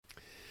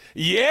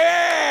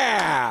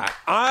Yeah!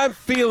 I'm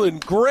feeling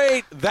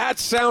great. That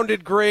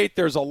sounded great.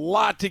 There's a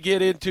lot to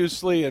get into,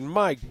 Slee, and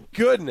my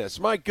goodness,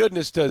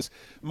 does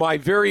my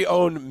very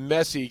own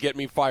Messi get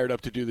me fired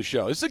up to do the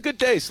show. It's a good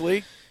day,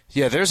 Slee.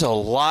 Yeah, there's a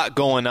lot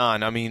going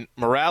on. I mean,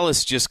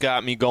 Morales just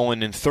got me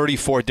going in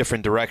 34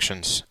 different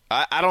directions.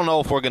 I don't know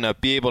if we're going to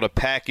be able to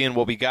pack in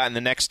what we got in the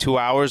next 2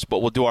 hours, but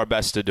we'll do our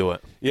best to do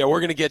it. Yeah, we're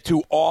going to get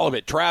to all of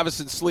it. Travis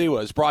and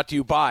Sliwa is brought to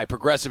you by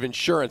Progressive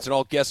Insurance, and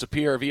all guests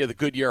appear via the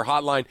Goodyear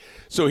hotline.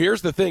 So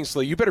here's the thing,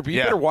 Slee. You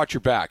better watch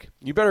your back.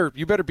 You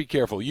better be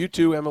careful. You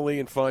too,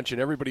 Emily and Funch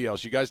and everybody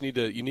else. You guys need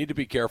to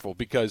be careful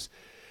because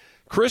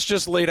Chris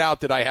just laid out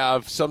that I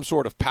have some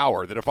sort of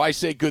power, that if I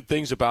say good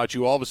things about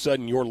you, all of a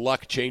sudden your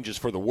luck changes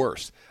for the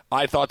worse.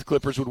 I thought the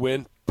Clippers would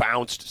win.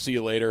 Bounced. See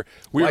you later.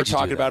 We were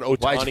talking about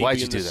Ohtani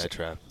being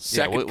the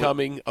second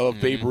coming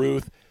of Babe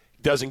Ruth.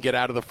 Doesn't get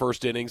out of the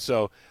first inning.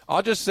 So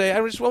I just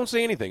won't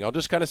say anything. I'll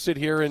just kind of sit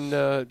here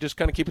and just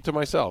kind of keep it to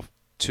myself.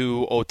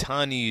 To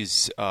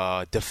Ohtani's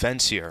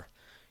defense here,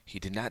 he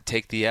did not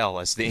take the L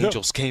as the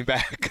Angels came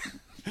back.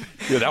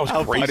 Yeah, that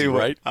was crazy,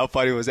 right? How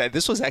funny was that?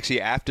 This was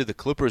actually after the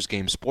Clippers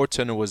game.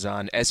 SportsCenter was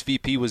on.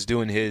 SVP was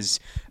doing his,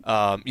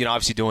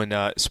 obviously doing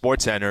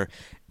SportsCenter,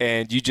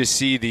 and you just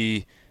see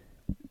the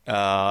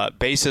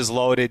bases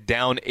loaded,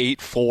 down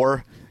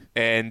 8-4.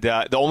 And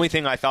the only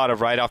thing I thought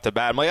of right off the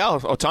bat, I'm like, oh,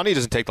 Ohtani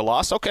doesn't take the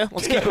loss. Okay,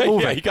 let's keep it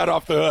moving. Yeah, he got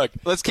off the hook.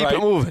 Let's keep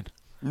it moving.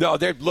 No,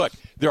 there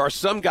are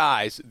some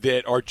guys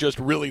that are just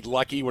really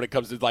lucky when it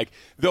comes to,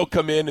 they'll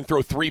come in and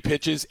throw 3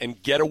 pitches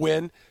and get a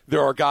win.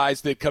 There are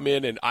guys that come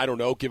in and,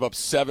 give up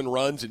 7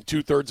 runs in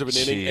 2/3 of an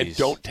inning and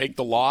don't take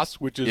the loss,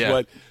 which is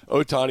what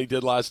Ohtani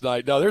did last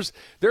night. No,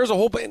 there's a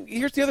whole – and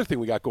here's the other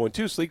thing we got going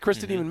too, Slee. Chris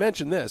didn't even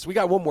mention this. We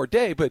got one more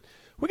day, but –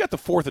 we got the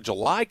 4th of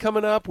July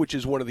coming up, which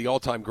is one of the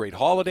all-time great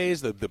holidays,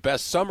 the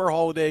best summer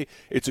holiday.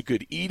 It's a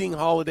good eating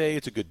holiday.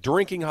 It's a good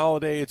drinking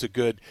holiday. It's a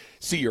good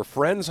see your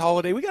friends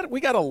holiday. We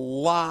got a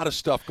lot of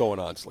stuff going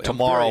on, Slee.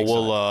 Tomorrow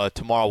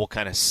we'll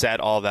kind of set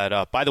all that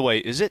up. By the way,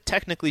 is it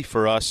technically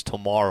for us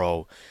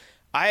tomorrow?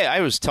 I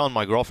was telling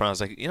my girlfriend, I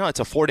was like, it's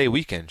a 4-day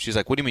weekend. She's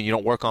like, what do you mean you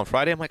don't work on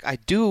Friday? I'm like, I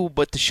do,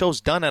 but the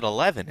show's done at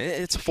 11.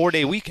 It's a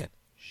 4-day weekend.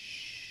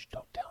 Shh,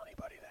 don't tell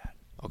anybody that.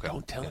 Okay.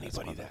 Don't tell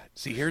anybody that.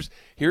 See, here's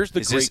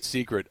the great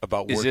secret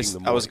about working the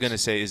mornings. I was going to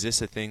say, is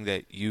this a thing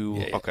that you?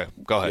 Yeah. Okay,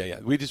 go ahead. Yeah.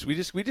 We just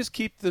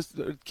keep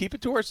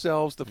it to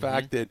ourselves. The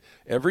fact that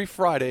every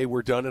Friday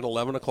we're done at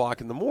 11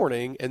 o'clock in the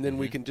morning, and then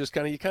we can just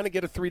kind of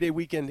get a 3-day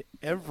weekend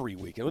every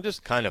weekend.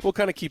 We'll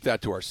kind of keep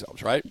that to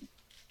ourselves, right?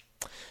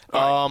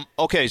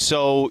 Okay,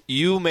 so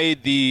you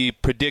made the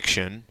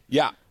prediction.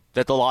 Yeah.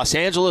 That the Los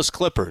Angeles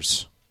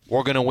Clippers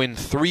were going to win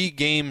 3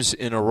 games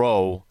in a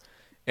row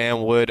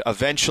and would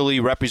eventually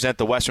represent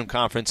the Western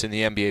Conference in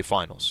the NBA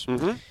Finals.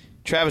 Mm-hmm.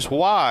 Travis,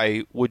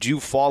 why would you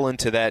fall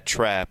into that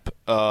trap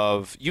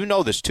of,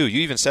 this too,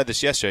 you even said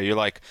this yesterday, you're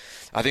like,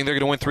 I think they're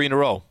going to win 3 in a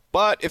row.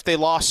 But if they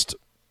lost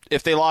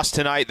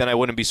tonight, then I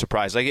wouldn't be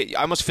surprised. I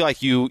almost feel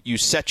like you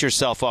set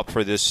yourself up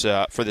for this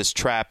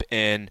trap,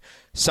 and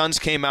Suns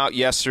came out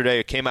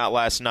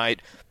last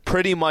night,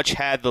 pretty much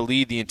had the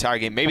lead the entire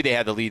game. Maybe they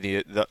had the lead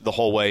the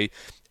whole way,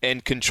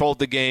 and controlled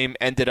the game.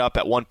 Ended up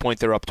at one point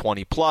they're up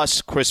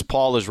 20+. Chris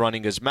Paul is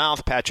running his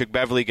mouth. Patrick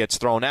Beverley gets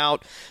thrown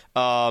out.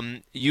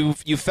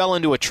 You fell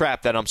into a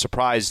trap that I'm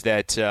surprised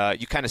that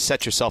you kind of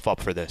set yourself up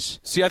for this.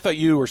 See, I thought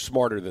you were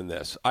smarter than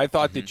this. I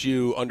thought that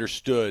you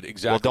understood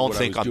exactly what I was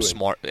doing. Well, don't think I'm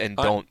smart, and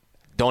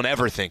don't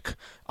ever think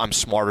I'm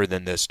smarter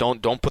than this.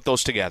 Don't put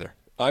those together.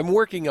 I'm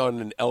working on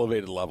an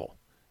elevated level.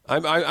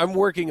 I'm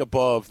working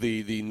above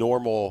the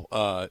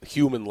normal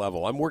human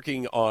level. I'm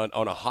working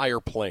on a higher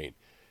plane.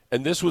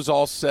 And this was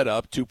all set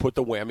up to put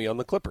the whammy on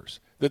the Clippers.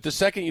 That the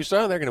second you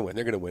saw, they're going to win.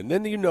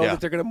 Then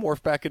that they're going to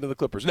morph back into the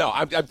Clippers. No,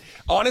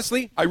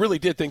 honestly, I really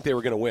did think they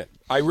were going to win.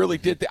 I really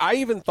did. I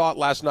even thought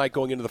last night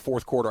going into the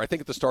fourth quarter, I think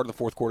at the start of the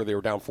fourth quarter they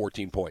were down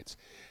 14 points.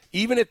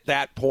 Even at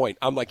that point,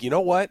 I'm like, you know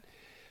what?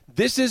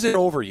 This isn't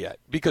over yet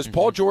because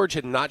Paul George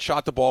had not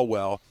shot the ball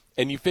well.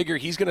 And you figure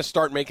he's going to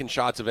start making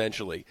shots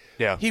eventually.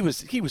 Yeah, he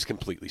was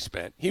completely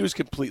spent. He was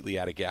completely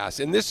out of gas.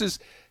 And this is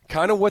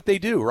kind of what they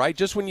do, right?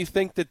 Just when you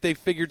think that they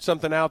figured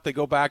something out, they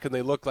go back and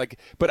they look like.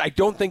 But I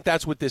don't think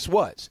that's what this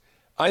was.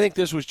 I think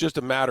this was just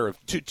a matter of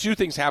two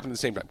things happened at the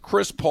same time.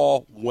 Chris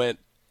Paul went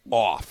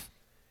off.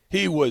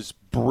 He was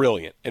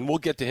brilliant, and we'll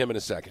get to him in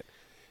a second.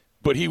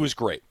 But he was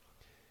great.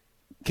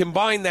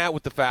 Combine that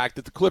with the fact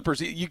that the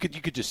Clippers, you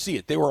could just see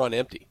it. They were on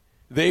empty.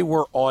 They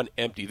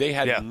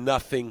had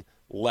nothing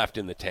left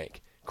in the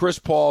tank.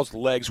 Paul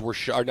George's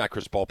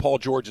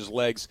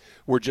legs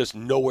were just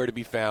nowhere to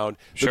be found.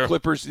 The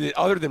Clippers,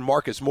 other than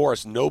Marcus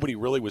Morris, nobody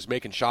really was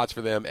making shots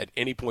for them at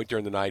any point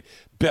during the night.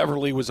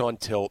 Beverly was on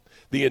tilt.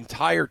 The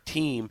entire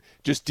team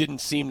just didn't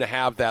seem to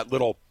have that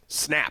little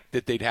snap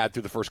that they'd had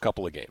through the first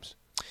couple of games.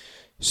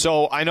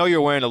 So I know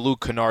you're wearing a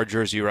Luke Kennard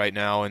jersey right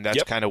now, and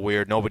that's kind of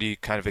weird. Nobody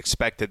kind of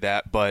expected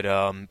that, but that's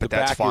fine. The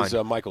back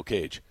is Michael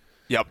Cage.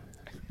 Yep.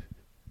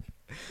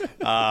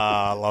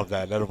 I love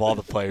that. Out of all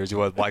the players, you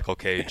went Michael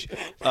Cage.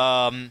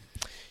 Let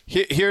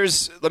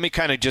me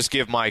kind of just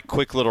give my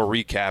quick little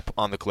recap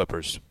on the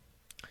Clippers.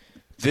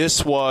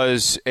 This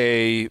was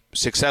a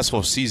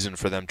successful season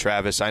for them,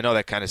 Travis. I know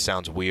that kind of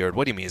sounds weird.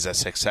 What do you mean is a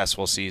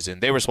successful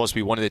season? They were supposed to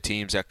be one of the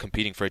teams that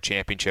competing for a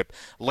championship.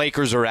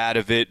 Lakers are out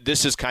of it.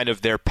 This is kind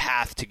of their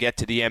path to get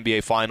to the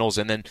NBA Finals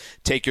and then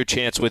take your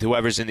chance with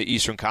whoever's in the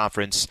Eastern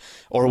Conference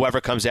or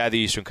whoever comes out of the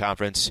Eastern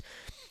Conference.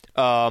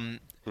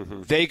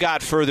 They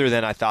got further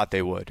than I thought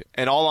they would.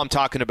 And all I'm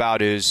talking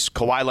about is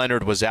Kawhi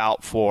Leonard was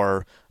out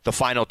for the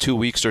final 2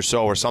 weeks or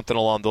so or something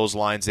along those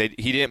lines. He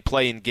didn't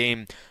play in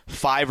game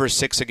 5 or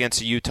 6 against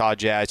the Utah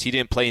Jazz. He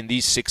didn't play in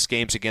these 6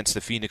 games against the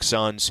Phoenix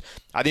Suns.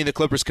 I think the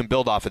Clippers can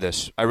build off of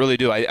this. I really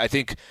do. I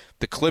think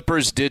the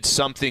Clippers did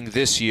something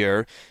this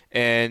year,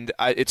 and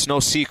it's no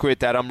secret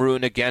that I'm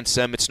rooting against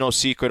them. It's no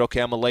secret, okay,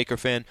 I'm a Laker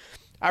fan.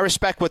 I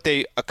respect what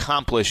they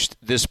accomplished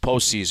this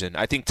postseason.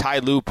 I think Ty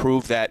Lue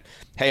proved that,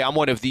 hey, I'm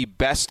one of the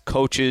best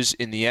coaches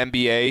in the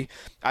NBA.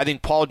 I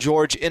think Paul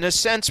George, in a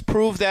sense,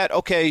 proved that,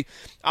 okay,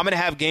 I'm going to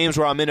have games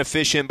where I'm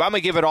inefficient, but I'm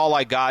going to give it all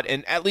I got.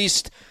 And at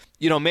least,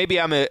 maybe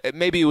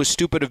it was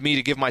stupid of me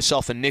to give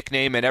myself a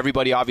nickname, and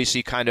everybody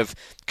obviously kind of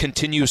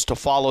continues to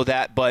follow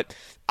that. But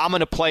I'm going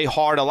to play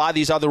hard. A lot of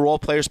these other role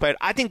players played.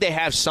 I think they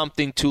have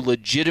something to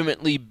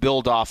legitimately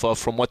build off of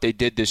from what they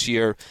did this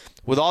year.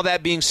 With all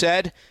that being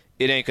said,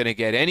 it ain't going to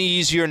get any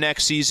easier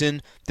next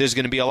season. There's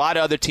going to be a lot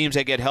of other teams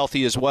that get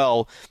healthy as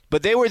well.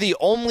 But they were the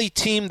only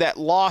team that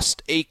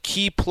lost a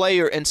key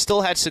player and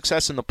still had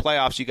success in the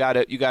playoffs. You got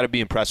to be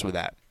impressed with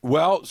that.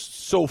 Well,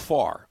 so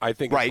far, I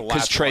think. Right,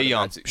 because Trae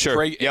Young.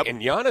 Sure. Yep.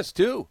 And Giannis,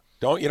 too.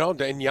 And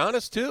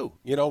Giannis, too.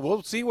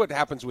 We'll see what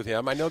happens with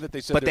him. I know that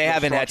they said but they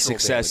haven't had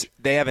success. Damage.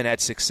 They haven't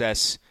had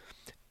success.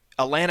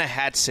 Atlanta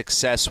had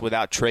success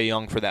without Trae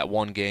Young for that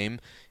one game.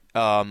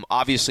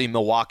 Obviously,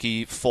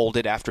 Milwaukee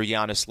folded after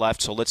Giannis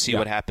left, so let's see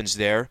what happens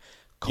there.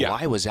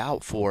 Kawhi was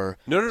out for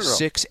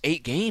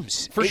 6-8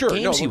 games. For sure.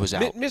 Games he was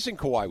out. Missing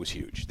Kawhi was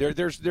huge.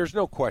 There's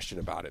no question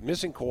about it.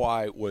 Missing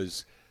Kawhi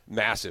was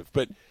massive.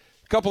 But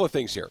a couple of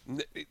things here.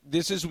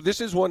 This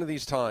is one of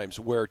these times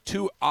where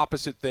two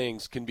opposite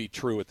things can be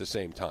true at the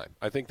same time.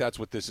 I think that's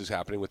what this is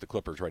happening with the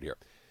Clippers right here.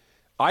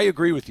 I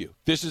agree with you.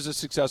 This is a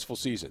successful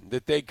season.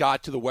 That they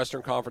got to the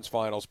Western Conference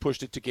Finals,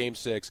 pushed it to Game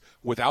 6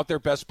 without their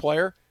best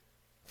player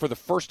for the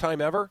first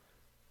time ever.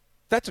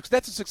 That's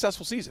a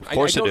successful season. I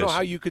don't know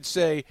how you could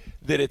say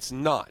that it's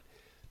not.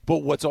 But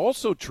what's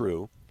also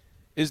true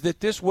is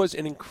that this was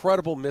an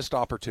incredible missed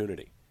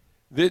opportunity.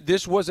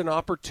 This was an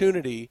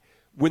opportunity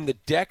when the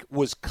deck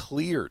was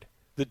cleared.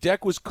 The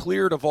deck was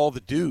cleared of all the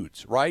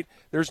dudes, right?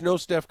 There's no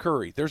Steph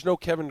Curry. There's no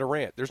Kevin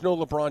Durant. There's no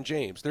LeBron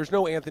James. There's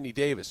no Anthony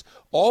Davis.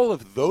 All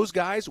of those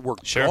guys were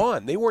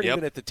gone. They weren't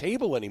even at the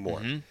table anymore.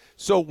 Mm-hmm.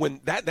 So when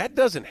that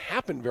doesn't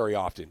happen very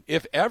often,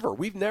 if ever.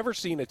 We've never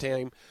seen a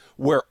team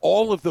where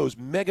all of those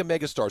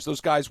mega stars, those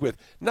guys with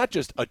not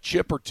just a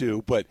chip or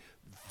two, but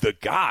the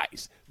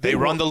guys. They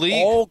run the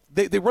league.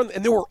 They run,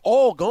 and they were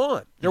all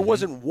gone. There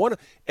wasn't one.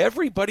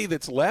 Everybody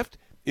that's left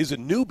is a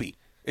newbie.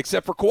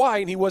 Except for Kawhi,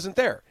 and he wasn't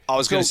there. I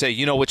was going to say,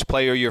 you know which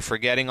player you're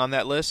forgetting on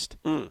that list?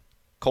 Kawhi.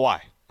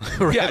 Right?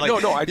 Yeah,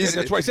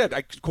 that's what I said.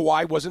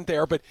 Kawhi wasn't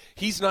there, but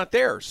he's not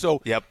there. So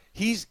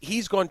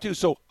he's gone too.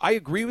 So I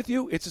agree with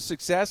you. It's a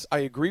success. I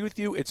agree with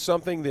you. It's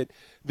something that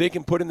they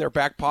can put in their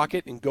back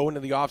pocket and go into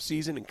the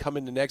offseason and come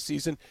into next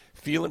season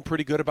feeling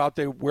pretty good about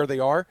where they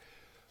are.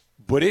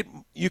 But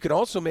you can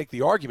also make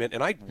the argument,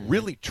 and I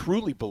really,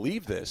 truly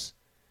believe this,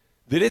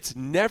 that it's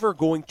never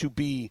going to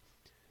be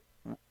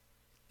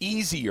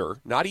easier,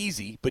 not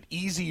easy, but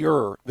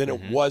easier than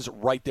it was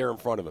right there in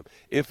front of him.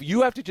 If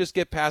you have to just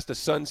get past a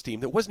Suns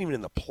team that wasn't even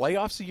in the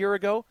playoffs a year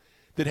ago,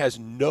 that has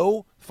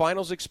no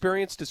finals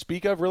experience to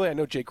speak of, really, I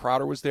know Jay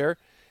Crowder was there,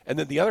 and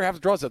then the other half of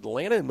the draw is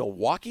Atlanta and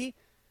Milwaukee,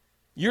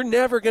 you're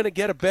never going to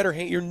get a better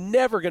you're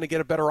never going to get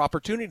a better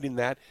opportunity than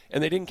that,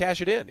 and they didn't cash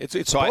it in.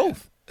 It's so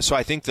both. So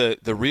I think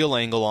the real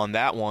angle on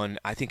that one,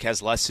 I think,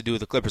 has less to do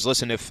with the Clippers.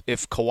 Listen, if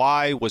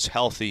Kawhi was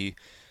healthy,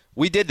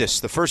 we did this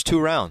the first 2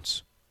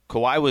 rounds.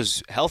 Kawhi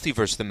was healthy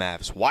versus the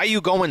Mavs. Why are you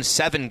going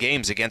 7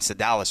 games against the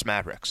Dallas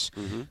Mavericks?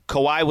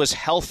 Kawhi was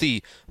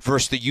healthy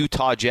versus the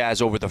Utah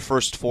Jazz over the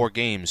first 4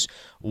 games.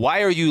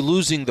 Why are you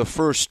losing the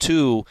first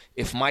 2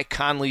 if Mike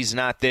Conley's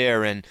not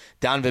there and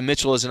Donovan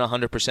Mitchell isn't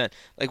 100%?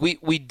 Like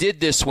we did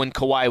this when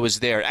Kawhi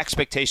was there.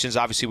 Expectations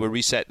obviously were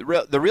reset.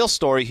 The real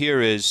story here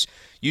is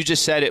you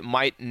just said it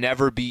might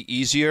never be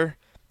easier.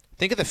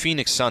 Think of the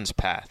Phoenix Suns'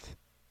 path,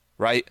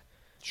 right?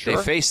 Sure.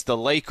 They faced the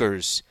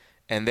Lakers.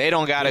 And they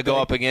don't got to go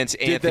up against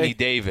Anthony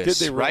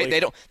Davis, right? They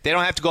don't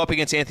have to go up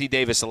against Anthony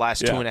Davis the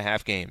last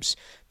 2.5 games.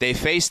 They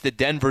faced the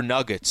Denver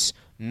Nuggets,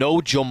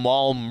 no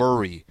Jamal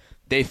Murray.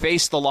 They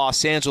faced the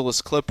Los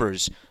Angeles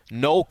Clippers,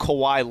 no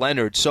Kawhi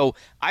Leonard. So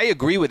I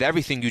agree with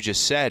everything you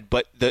just said,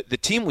 but the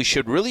team we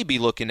should really be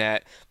looking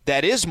at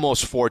that is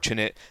most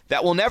fortunate,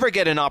 that will never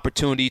get an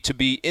opportunity to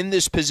be in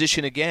this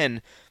position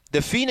again,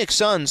 the Phoenix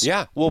Suns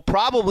will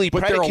probably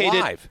predicate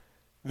it.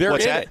 They're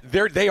in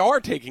it. They are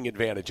taking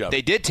advantage of it.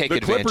 They did take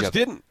advantage of it. The Clippers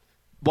didn't.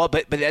 Well,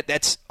 but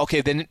that's okay.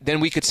 Then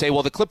we could say,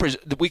 well, the Clippers.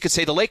 We could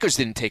say the Lakers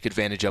didn't take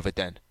advantage of it.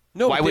 Then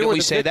no, why wouldn't we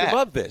say that?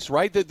 Of this,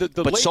 right? The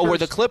but Lakers, so were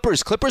the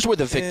Clippers. Clippers were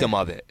the victim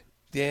of it.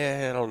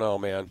 Yeah, I don't know,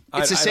 man.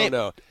 It's the same. I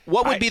don't know.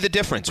 What would be the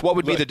difference? What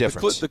would be the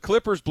difference? The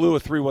Clippers blew a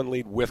 3-1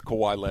 lead with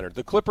Kawhi Leonard.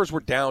 The Clippers were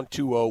down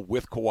 2-0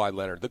 with Kawhi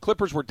Leonard. The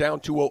Clippers were down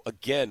 2-0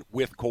 again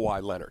with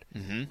Kawhi Leonard.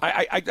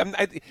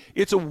 Mm-hmm.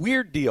 It's a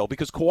weird deal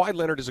because Kawhi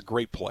Leonard is a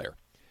great player.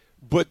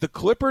 But the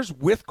Clippers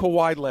with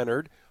Kawhi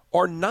Leonard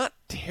are not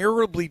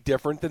terribly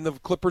different than the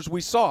Clippers we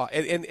saw.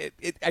 And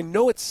I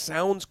know it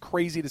sounds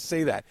crazy to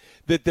say that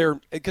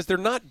because they're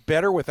not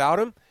better without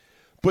him,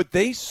 but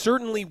they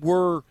certainly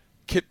were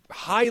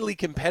highly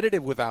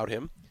competitive without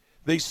him.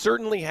 They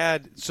certainly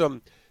had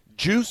some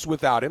juice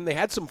without him. They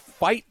had some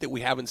fight that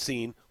we haven't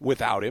seen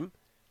without him,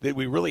 that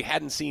we really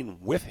hadn't seen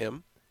with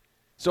him.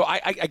 So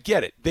I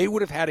get it. They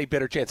would have had a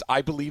better chance.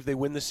 I believe they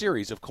win the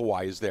series if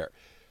Kawhi is there.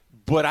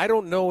 But I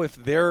don't know if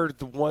they're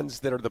the ones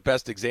that are the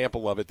best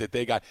example of it that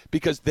they got,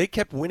 because they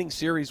kept winning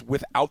series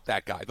without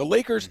that guy. The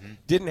Lakers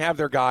didn't have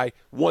their guy.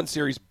 One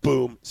series,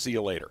 boom, see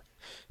you later.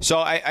 So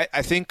I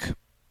think,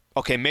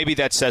 okay, maybe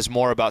that says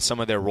more about some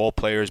of their role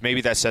players. Maybe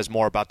that says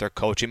more about their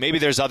coaching. Maybe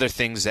there's other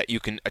things that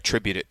you can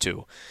attribute it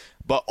to.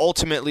 But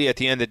ultimately, at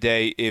the end of the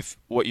day, if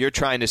what you're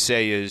trying to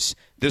say is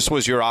this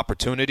was your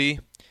opportunity,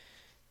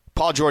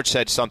 Paul George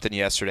said something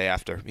yesterday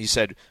after. He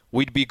said,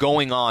 we'd be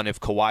going on if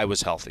Kawhi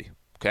was healthy.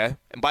 Okay?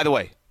 And by the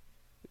way,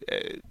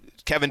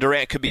 Kevin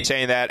Durant could be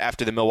saying that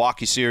after the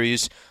Milwaukee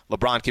series.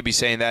 LeBron could be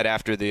saying that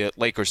after the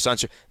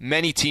Lakers-Suns.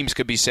 Many teams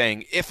could be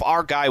saying, if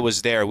our guy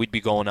was there, we'd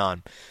be going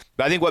on.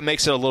 But I think what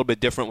makes it a little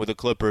bit different with the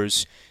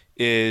Clippers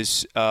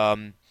is,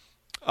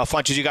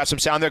 Funches, you got some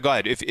sound there? Go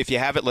ahead. If you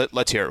have it,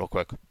 let's hear it real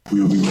quick.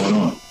 We would be going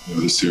on.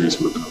 This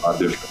series would have been a lot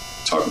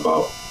different. Talk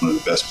about one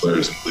of the best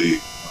players in the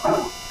league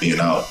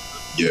being out.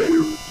 Yeah, we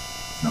were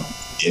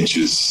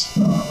inches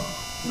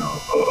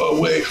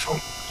away from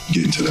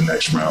getting to the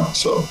next round.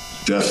 So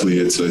definitely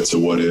it's a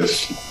what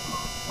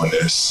if on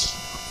this.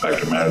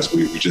 Factor matters.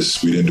 We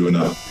didn't do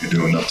enough. We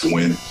didn't do enough to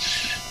win. And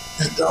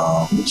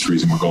it's the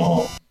reason we're going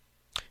home.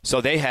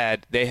 So they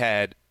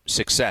had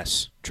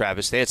success,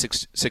 Travis. They had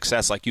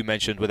success, like you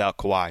mentioned, without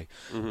Kawhi.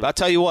 Mm-hmm. But I'll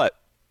tell you what,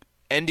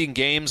 ending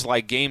games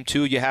like Game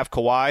 2, you have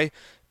Kawhi,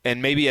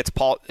 and maybe it's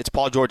Paul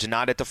George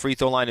not at the free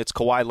throw line, it's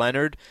Kawhi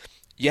Leonard.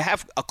 You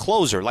have a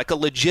closer, like a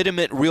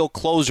legitimate, real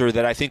closer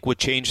that I think would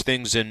change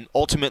things, and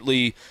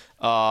ultimately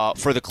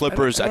for the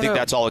Clippers, I think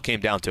that's all it came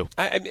down to.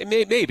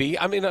 Maybe.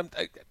 I mean, I'm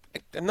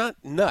not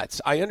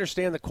nuts. I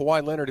understand that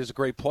Kawhi Leonard is a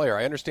great player.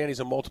 I understand he's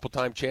a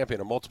multiple-time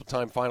champion, a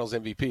multiple-time Finals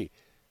MVP.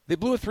 They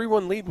blew a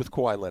 3-1 lead with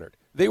Kawhi Leonard.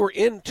 They were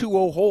in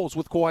 2-0 holes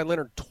with Kawhi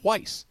Leonard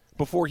twice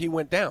before he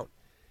went down.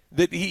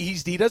 That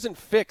he doesn't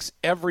fix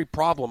every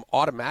problem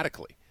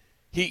automatically.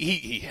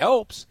 He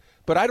helps,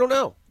 but I don't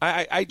know.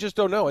 I just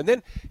don't know. And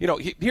then,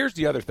 here's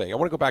the other thing. I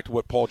want to go back to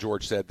what Paul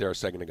George said there a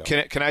second ago.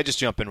 Can I just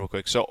jump in real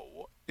quick?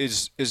 So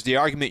is the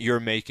argument you're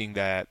making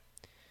that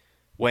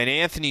when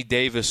Anthony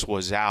Davis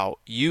was out,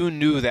 you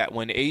knew that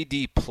when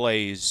AD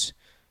plays,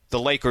 the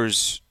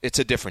Lakers, it's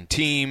a different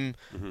team.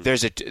 Mm-hmm.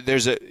 There's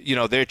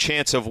a their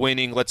chance of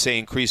winning, let's say,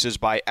 increases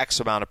by X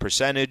amount of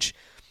percentage.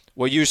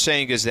 What you're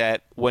saying is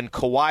that when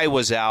Kawhi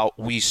was out,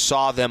 we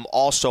saw them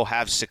also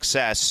have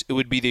success. It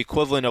would be the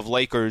equivalent of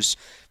Lakers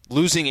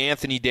losing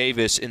Anthony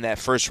Davis in that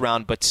first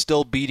round, but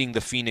still beating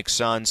the Phoenix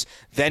Suns,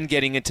 then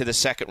getting into the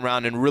second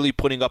round and really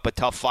putting up a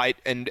tough fight,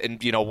 and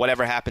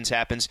whatever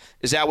happens.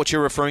 Is that what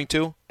you're referring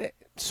to?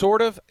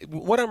 Sort of.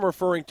 What I'm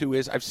referring to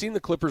is I've seen the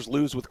Clippers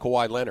lose with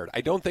Kawhi Leonard.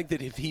 I don't think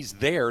that if he's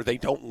there, they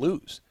don't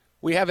lose.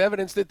 We have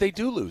evidence that they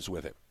do lose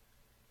with him.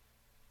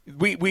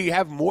 We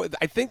have more.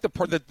 I think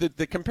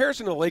the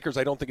comparison to the Lakers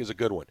I don't think is a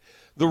good one.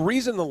 The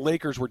reason the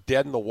Lakers were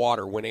dead in the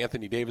water when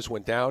Anthony Davis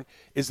went down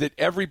is that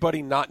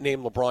everybody not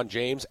named LeBron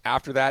James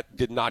after that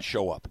did not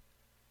show up.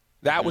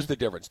 That was the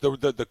difference.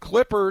 The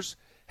Clippers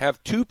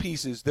have two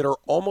pieces that are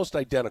almost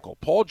identical.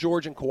 Paul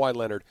George and Kawhi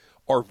Leonard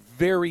are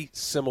very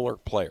similar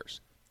players.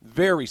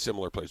 Very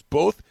similar players.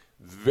 Both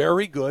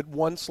very good,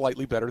 one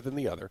slightly better than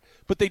the other,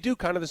 but they do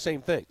kind of the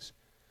same things.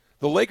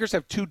 The Lakers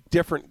have two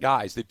different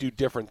guys that do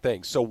different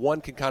things, so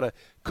one can kind of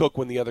cook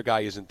when the other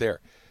guy isn't there.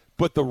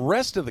 But the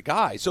rest of the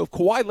guys, so if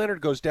Kawhi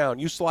Leonard goes down,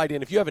 you slide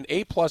in. If you have an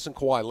A-plus in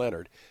Kawhi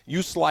Leonard,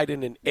 you slide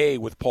in an A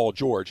with Paul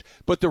George.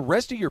 But the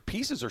rest of your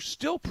pieces are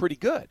still pretty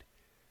good.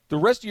 The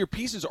rest of your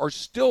pieces are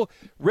still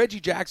 – Reggie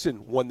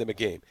Jackson won them a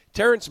game.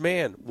 Terrence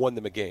Mann won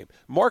them a game.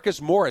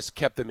 Marcus Morris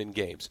kept them in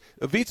games.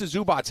 Ivica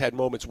Zubac had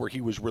moments where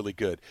he was really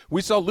good.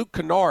 We saw Luke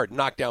Kennard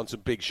knock down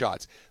some big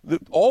shots.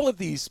 All of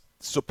these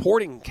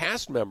supporting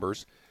cast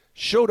members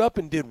showed up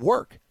and did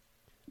work.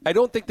 I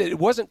don't think that it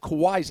wasn't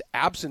Kawhi's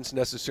absence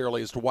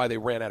necessarily as to why they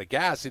ran out of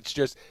gas. It's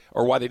just –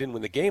 or why they didn't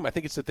win the game. I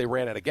think it's that they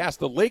ran out of gas.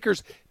 The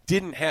Lakers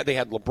didn't have – they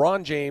had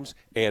LeBron James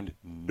and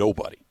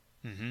nobody.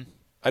 Mm-hmm.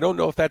 I don't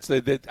know if that's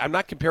I'm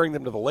not comparing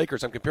them to the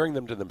Lakers. I'm comparing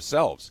them to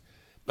themselves.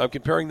 I'm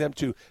comparing them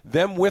to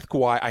them with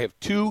Kawhi. I have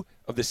two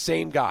of the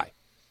same guy.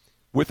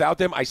 Without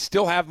them, I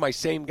still have my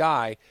same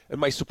guy,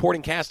 and my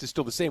supporting cast is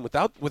still the same.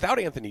 Without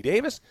Anthony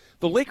Davis,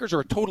 the Lakers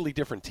are a totally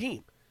different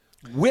team.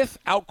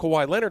 Without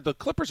Kawhi Leonard, the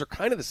Clippers are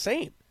kind of the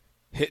same.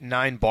 Hit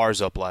 9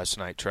 bars up last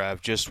night,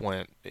 Trav. Just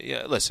went,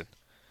 listen,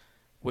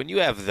 when you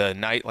have the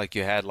night like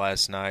you had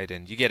last night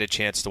and you get a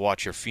chance to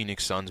watch your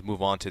Phoenix Suns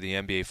move on to the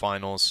NBA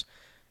Finals,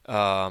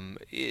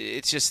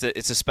 it's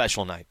a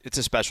special night. It's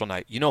a special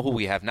night. You know who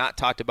we have not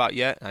talked about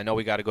yet? I know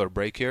we got to go to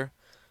break here.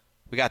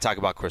 We got to talk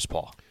about Chris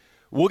Paul.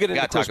 We'll get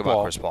into Chris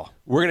Paul.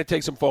 We're going to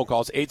take some phone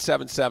calls,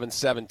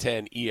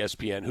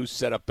 877-710-ESPN. Who's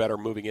set up better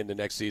moving into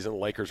next season,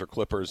 Lakers or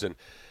Clippers? And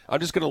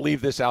I'm just going to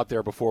leave this out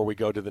there before we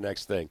go to the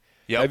next thing.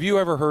 Yep. Have you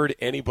ever heard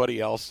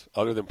anybody else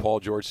other than Paul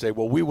George say,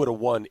 well, we would have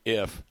won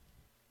if?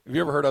 Have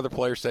you ever heard other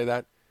players say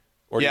that?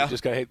 Or you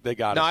just go, hey, they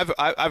got us. No,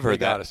 I've heard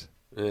that. Got us.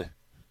 You're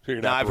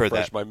going to have to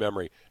refresh my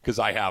memory because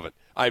I haven't.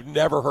 I've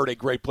never heard a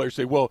great player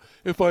say, well,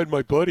 if I had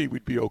my buddy,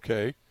 we'd be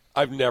okay.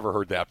 I've never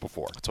heard that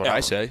before. That's what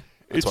I say.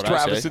 It's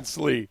Travis and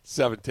Slee,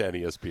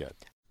 710 ESPN.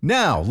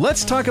 Now,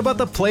 let's talk about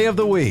the play of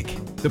the week.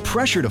 The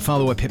pressure to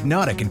follow up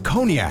Hypnotic and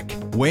Cognac,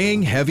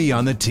 weighing heavy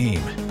on the team.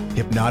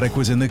 Hypnotic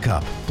was in the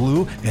cup,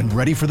 blue, and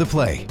ready for the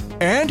play.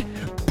 And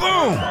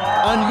boom!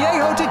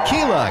 Añejo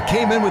Tequila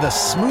came in with a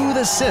smooth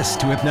assist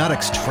to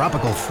Hypnotic's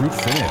tropical fruit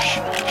finish.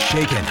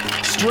 Shaken,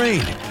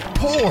 strained,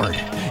 poured.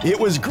 It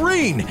was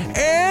green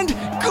and good!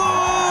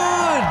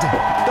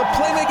 The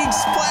playmaking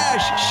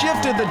splash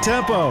shifted the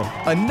tempo.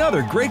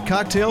 Another great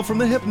cocktail from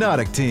the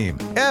Hypnotic team.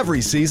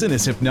 Every season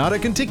is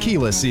Hypnotic and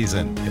Tequila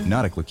season.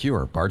 Hypnotic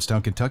Liqueur,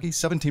 Bardstown, Kentucky,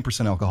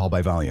 17% alcohol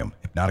by volume.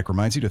 Hypnotic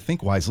reminds you to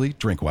think wisely,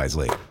 drink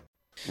wisely.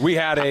 We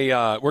had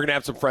we're going to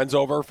have some friends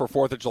over for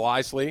 4th of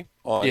July, Slee,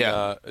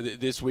 on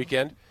this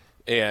weekend.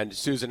 And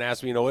Susan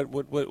asked me, what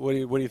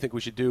do you think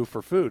we should do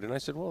for food? And I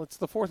said, well, it's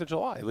the 4th of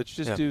July. Let's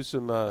just do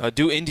some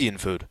do Indian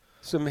food.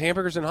 Some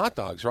hamburgers and hot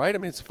dogs, right? I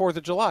mean, it's the 4th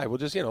of July. We'll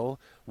just,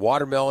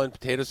 watermelon,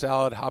 potato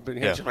salad, hop in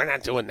here. We're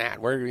not doing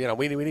that.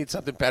 We need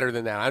something better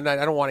than that. I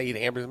don't want to eat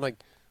hamburgers. I'm like,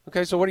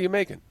 okay, so what are you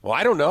making? Well,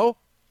 I don't know.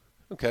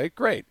 Okay,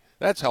 great.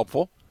 That's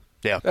helpful.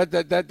 Yeah.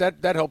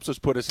 That helps us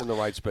put us in the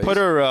right space. Put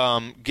her,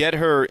 get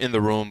her in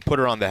the room, put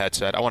her on the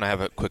headset. I want to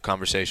have a quick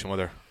conversation with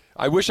her.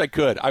 I wish I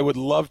could. I would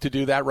love to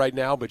do that right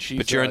now, but she's.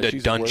 But you're in the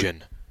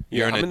dungeon.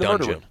 You're in a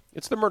dungeon.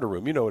 It's the murder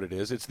room. You know what it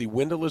is. It's the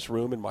windowless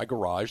room in my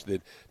garage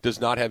that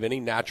does not have any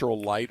natural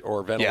light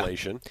or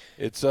ventilation.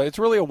 Yeah. It's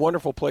really a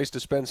wonderful place to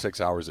spend 6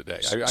 hours a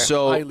day. I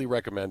highly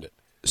recommend it.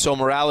 So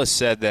Morales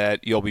said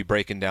that you'll be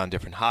breaking down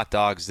different hot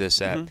dogs, this,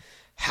 that. Mm-hmm.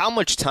 How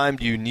much time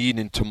do you need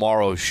in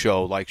tomorrow's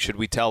show? Like, should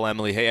we tell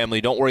Emily, hey, Emily,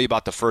 don't worry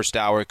about the first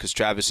hour because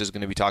Travis is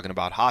going to be talking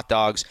about hot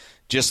dogs.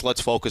 Just let's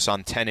focus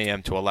on 10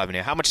 a.m. to 11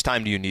 a.m. How much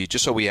time do you need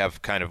just so we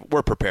have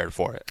we're prepared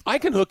for it? I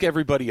can hook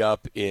everybody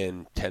up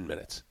in 10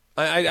 minutes.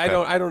 I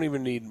don't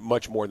even need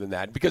much more than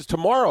that because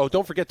tomorrow,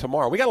 don't forget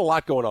tomorrow, we got a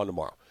lot going on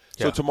tomorrow.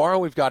 So tomorrow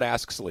we've got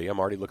Ask Slee. I'm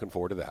already looking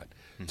forward to that.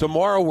 Mm-hmm.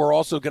 Tomorrow we're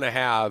also going to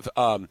have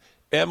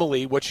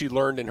Emily, what she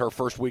learned in her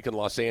first week in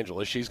Los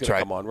Angeles. She's going to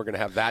come on. We're going to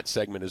have that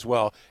segment as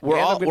well. We're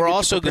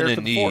also going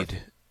to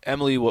need,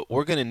 Emily, what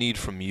we're going to need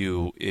from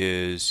you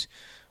is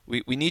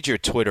we need your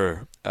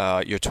Twitter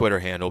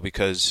handle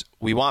because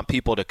we want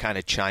people to kind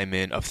of chime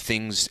in of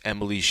things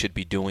Emily should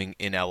be doing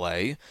in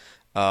L.A.,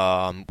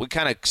 we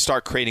kind of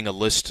start creating a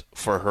list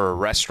for her,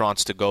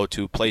 restaurants to go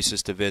to,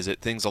 places to visit,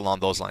 things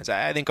along those lines.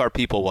 I think our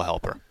people will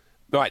help her.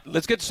 All right,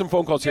 let's get to some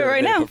phone calls here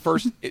right now. But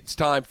first, it's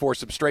time for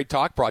some Straight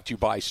Talk, brought to you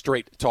by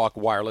Straight Talk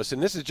Wireless.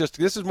 And this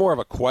is more of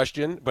a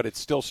question, but it's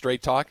still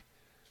Straight Talk.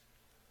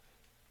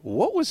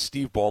 What was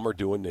Steve Ballmer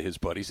doing to his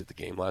buddies at the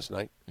game last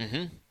night?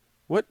 Mm-hmm.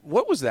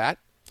 What was that?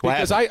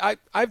 Because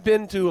I've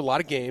been to a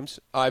lot of games.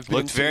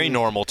 Looked very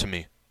normal to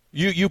me.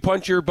 You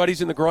punch your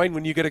buddies in the groin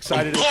when you get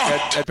excited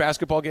at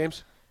basketball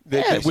games?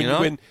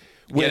 When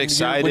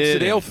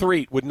Sedale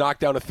Threet would knock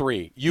down a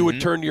three, you would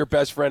turn to your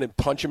best friend and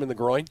punch him in the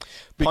groin?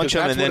 Punch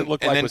him and then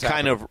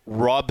kind of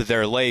rub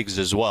their legs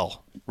as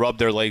well. Pretty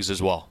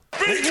cool.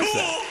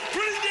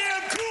 Pretty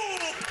damn cool.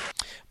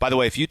 By the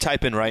way, if you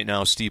type in right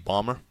now Steve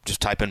Ballmer, just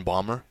type in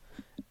Ballmer,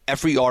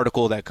 every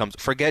article that comes,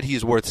 forget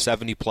he's worth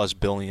 $70+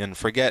 billion,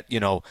 forget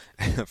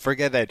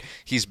that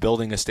he's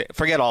building a state,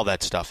 forget all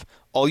that stuff.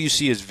 All you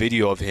see is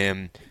video of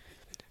him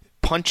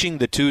punching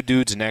the two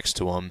dudes next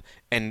to him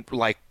and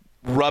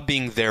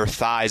rubbing their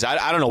thighs.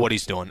 I don't know what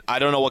he's doing. I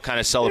don't know what kind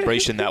of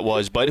celebration that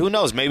was, but who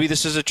knows? Maybe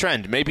this is a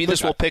trend. Maybe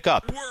this will pick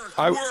up.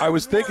 I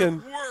was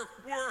thinking,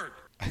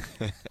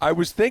 hey,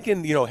 what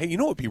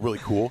would be really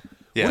cool?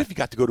 Yeah. What if you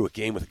got to go to a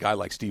game with a guy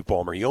like Steve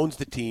Ballmer? He owns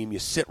the team. You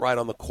sit right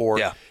on the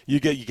court. Yeah. You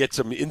get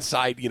some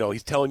insight.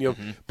 He's telling you.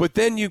 Mm-hmm. But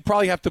then you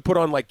probably have to put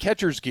on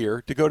catcher's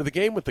gear to go to the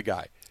game with the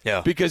guy.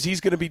 Yeah. Because he's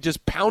going to be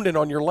just pounding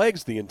on your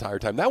legs the entire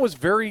time. That was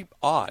very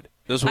odd.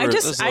 I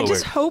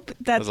just hope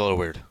that was a little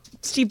weird.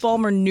 Steve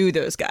Ballmer knew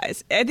those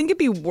guys. I think it'd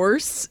be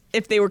worse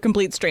if they were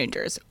complete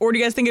strangers. Or do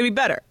you guys think it'd be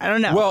better? I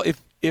don't know. Well,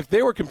 if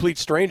they were complete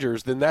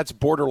strangers, then that's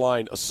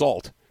borderline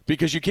assault.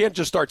 Because you can't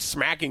just start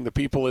smacking the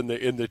people in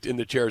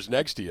the chairs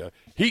next to you.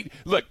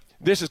 Look,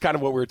 this is kind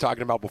of what we were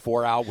talking about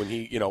before, Al. When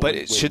he,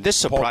 But should this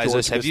surprise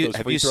us? Have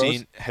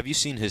you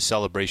seen his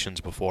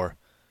celebrations before?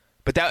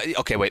 But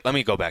wait. Let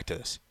me go back to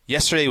this.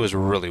 Yesterday was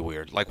really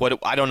weird.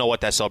 I don't know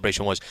what that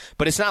celebration was,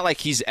 but it's not like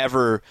he's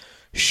ever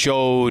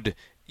showed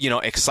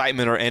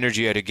excitement or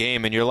energy at a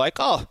game, and you're like,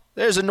 oh,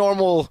 there's a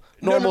normal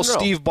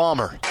Steve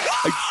Ballmer.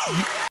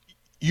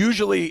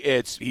 Usually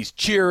he's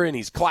cheering,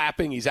 he's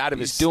clapping, he's out of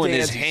his doing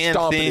stance, his hand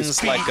stomping things his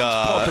feet, like he's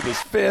pumping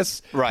his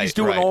fists. Right, he's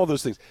doing right. all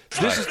those things.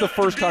 This is the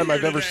first time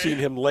I've ever seen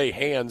him lay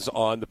hands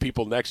on the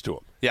people next to him.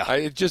 Yeah.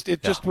 It just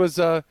was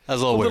a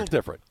little weird.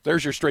 different.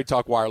 There's your Straight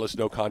Talk Wireless,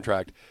 no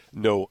contract,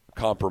 no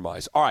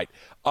compromise. All right,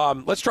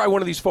 let's try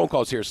one of these phone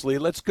calls here, Slee.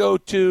 Let's go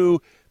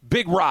to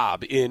Big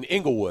Rob in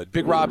Inglewood.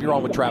 Big Rob, you're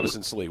on with Travis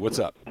and Slee. What's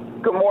up?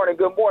 Good morning.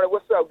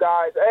 What's up,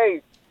 guys?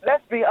 Hey,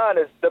 let's be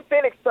honest. The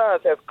Phoenix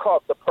Suns have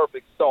caught the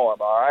perfect storm,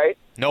 all right?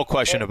 No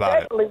question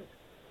about it.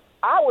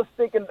 I was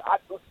thinking,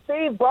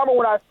 Steve Ballmer,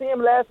 when I see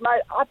him last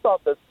night, I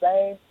thought the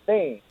same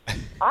thing.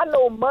 I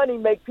know money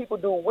make people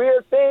do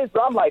weird things,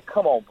 but I'm like,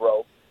 come on,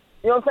 bro.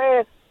 You know what I'm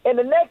saying? And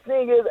the next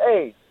thing is,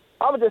 hey,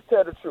 I'm going to just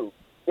tell the truth.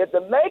 If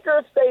the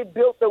Lakers stay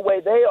built the way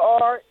they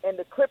are and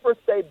the Clippers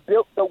stay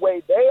built the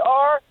way they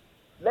are,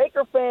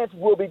 Laker fans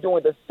will be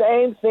doing the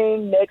same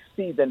thing next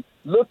season,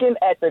 looking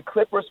at the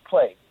Clippers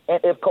play. And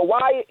if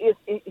Kawhi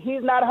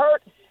he's not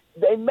hurt,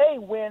 they may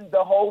win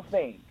the whole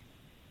thing.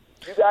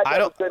 You guys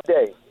have a good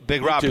day.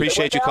 Big Rob,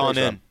 appreciate you calling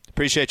in.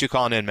 Appreciate you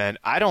calling in, man.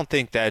 I don't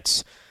think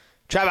that's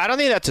Trav. I don't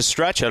think that's a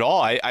stretch at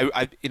all.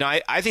 I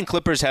think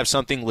Clippers have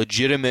something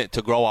legitimate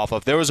to grow off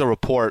of. There was a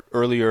report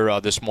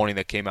earlier this morning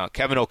that came out.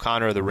 Kevin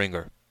O'Connor of The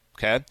Ringer.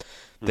 Okay.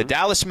 The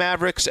Dallas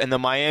Mavericks and the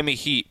Miami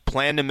Heat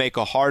plan to make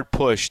a hard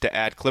push to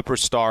add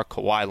Clippers star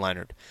Kawhi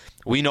Leonard.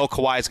 We know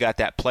Kawhi's got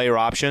that player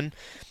option.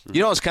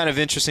 You know what's kind of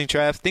interesting,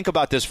 Trav? Think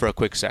about this for a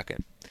quick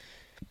second.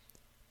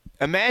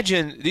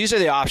 Imagine these are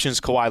the options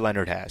Kawhi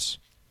Leonard has.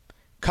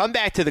 Come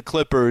back to the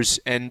Clippers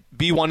and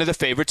be one of the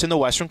favorites in the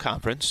Western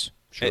Conference.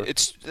 Sure.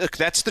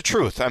 That's the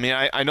truth. I mean,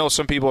 I know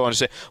some people want to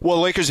say, well,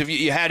 Lakers, if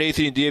you had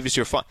Anthony Davis,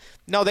 you're fine.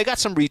 No, they got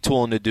some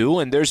retooling to do,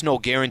 and there's no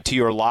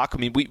guarantee or lock. I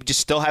mean, we just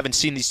still haven't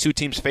seen these two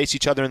teams face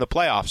each other in the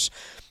playoffs.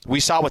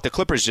 We saw what the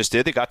Clippers just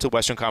did. They got to the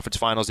Western Conference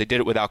Finals. They did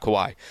it without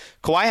Kawhi.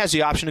 Kawhi has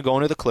the option to go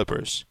into the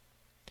Clippers.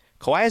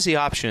 Kawhi has the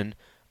option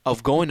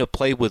of going to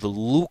play with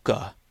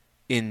Luka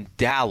in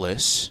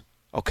Dallas,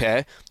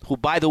 okay, who,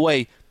 by the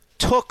way,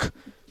 took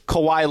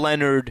Kawhi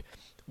Leonard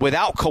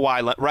without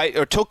Kawhi, right?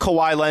 Or took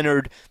Kawhi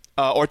Leonard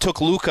or took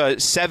Luka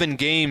 7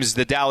 games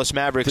the Dallas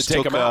Mavericks to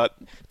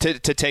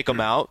take him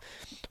out.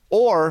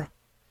 Or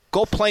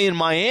go play in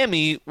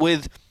Miami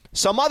with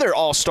some other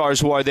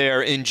all-stars who are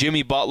there in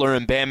Jimmy Butler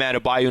and Bam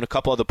Adebayo and a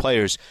couple other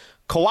players.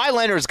 Kawhi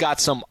Leonard's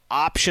got some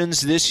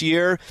options this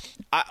year.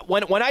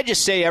 When I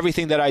just say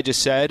everything that I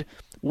just said,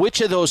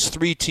 which of those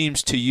 3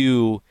 teams to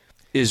you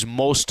is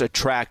most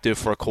attractive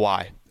for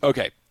Kawhi?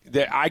 Okay,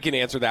 I can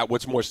answer that.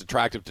 What's most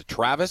attractive to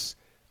Travis?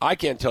 I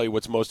can't tell you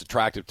what's most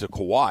attractive to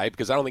Kawhi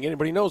because I don't think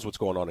anybody knows what's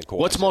going on in Kawhi.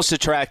 What's most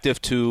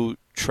attractive to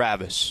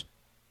Travis?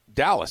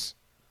 Dallas.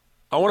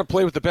 I want to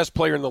play with the best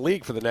player in the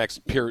league for the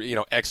next period,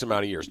 X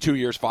amount of years, 2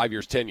 years, 5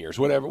 years, 10 years,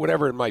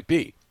 whatever it might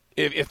be.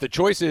 If the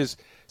choice is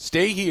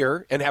stay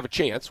here and have a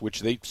chance,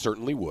 which they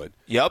certainly would,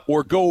 yep,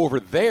 or go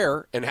over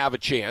there and have a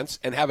chance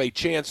at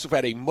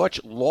a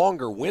much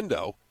longer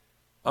window,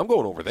 I'm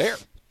going over there.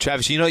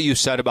 Travis, you know what you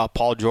said about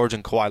Paul George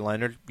and Kawhi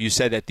Leonard? You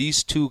said that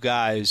these two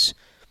guys,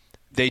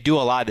 they do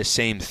a lot of the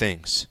same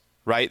things,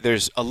 right?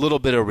 There's a little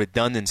bit of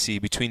redundancy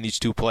between these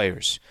two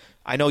players.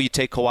 I know you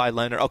take Kawhi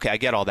Leonard. Okay, I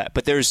get all that.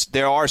 But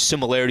there are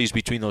similarities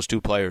between those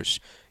two players.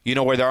 You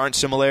know where there aren't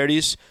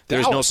similarities?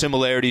 There's no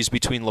similarities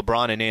between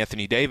LeBron and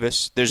Anthony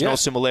Davis. There's no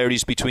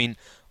similarities between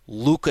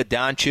Luka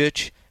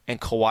Doncic and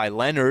Kawhi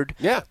Leonard.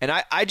 Yeah. And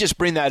I just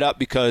bring that up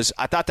because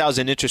I thought that was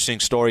an interesting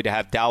story to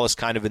have Dallas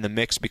kind of in the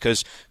mix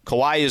because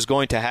Kawhi is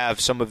going to have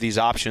some of these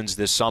options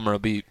this summer. It'll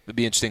be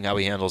interesting how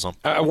he handles them.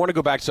 I want to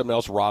go back to something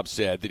else Rob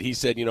said, that he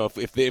said,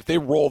 if they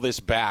roll this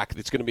back,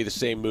 it's going to be the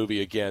same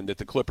movie again, that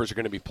the Clippers are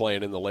going to be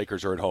playing and the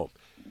Lakers are at home.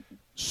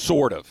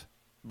 Sort of,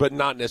 but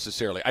not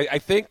necessarily. I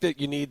think that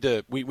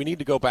we need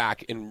to go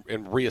back and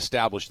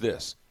reestablish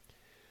this.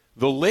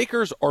 The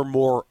Lakers are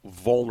more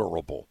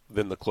vulnerable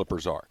than the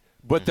Clippers are.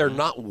 But they're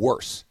not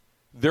worse.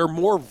 They're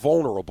more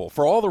vulnerable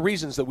for all the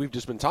reasons that we've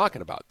just been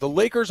talking about. The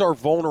Lakers are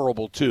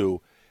vulnerable, too.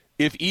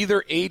 If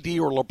either AD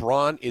or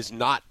LeBron is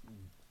not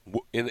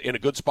in a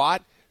good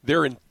spot,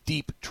 they're in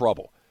deep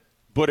trouble.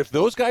 But if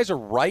those guys are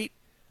right,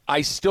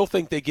 I still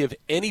think they give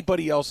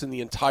anybody else in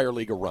the entire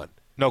league a run.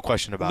 No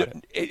question about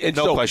it.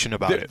 No question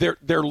about it.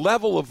 Their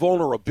level of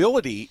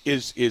vulnerability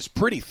is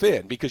pretty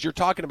thin because you're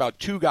talking about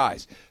 2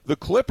 guys. The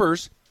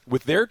Clippers,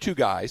 with their 2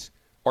 guys,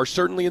 are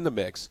certainly in the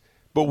mix.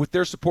 But with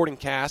their supporting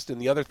cast and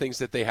the other things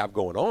that they have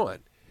going on,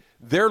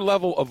 their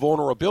level of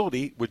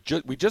vulnerability,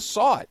 we just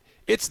saw it.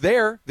 It's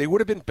there. They would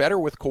have been better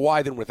with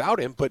Kawhi than without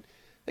him, but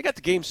they got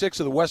to Game 6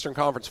 of the Western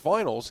Conference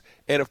Finals,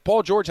 and if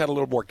Paul George had a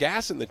little more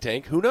gas in the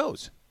tank, who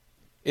knows?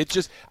 It's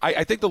just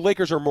I think the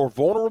Lakers are more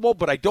vulnerable,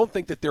 but I don't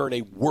think that they're in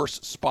a worse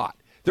spot.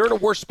 They're in a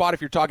worse spot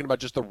if you're talking about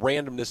just the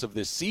randomness of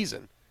this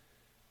season.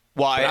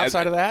 Well,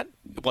 outside of that?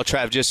 Well,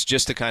 Trav,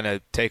 just to kind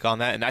of take on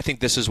that, and I think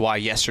this is why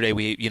yesterday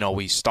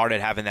we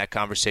started having that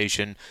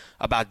conversation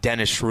about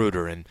Dennis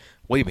Schroeder and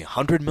what do you mean,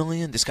 $100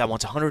 million? This guy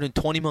wants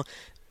 $120 million.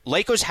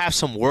 Lakers have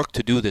some work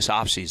to do this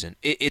offseason.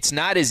 It's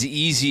not as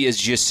easy as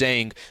just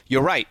saying,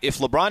 you're right, if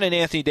LeBron and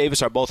Anthony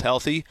Davis are both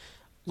healthy,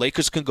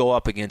 Lakers can go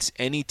up against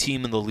any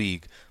team in the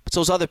league. But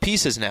those other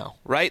pieces now,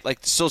 right?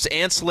 Like those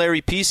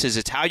ancillary pieces,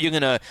 it's how you're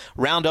going to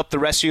round up the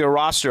rest of your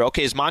roster.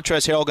 Okay, is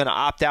Montrezl Harrell going to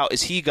opt out?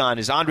 Is he gone?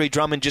 Is Andre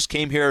Drummond just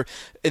came here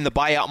in the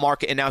buyout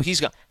market and now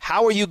he's gone?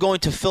 How are you going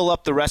to fill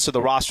up the rest of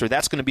the roster?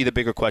 That's going to be the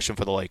bigger question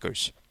for the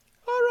Lakers.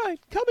 All right,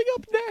 coming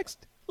up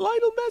next,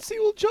 Lionel Messi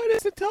will join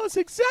us and tell us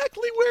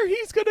exactly where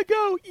he's going to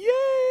go.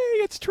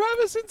 Yay! It's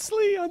Travis and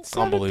Slee on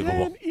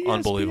 710 ESPN.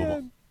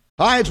 Unbelievable.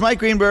 Hi, it's Mike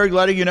Greenberg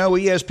letting you know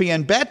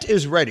ESPN Bet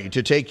is ready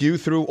to take you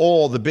through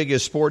all the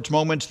biggest sports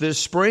moments this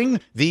spring.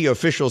 The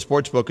official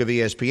sportsbook of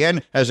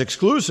ESPN has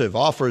exclusive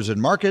offers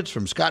and markets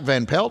from Scott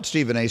Van Pelt,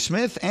 Stephen A.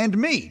 Smith, and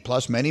me,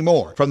 plus many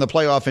more. From the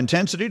playoff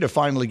intensity to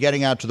finally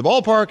getting out to the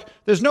ballpark,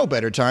 there's no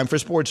better time for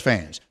sports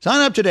fans.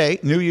 Sign up today.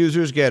 New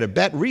users get a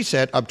bet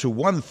reset up to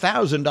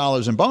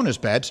 $1,000 in bonus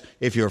bets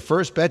if your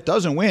first bet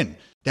doesn't win.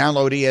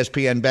 Download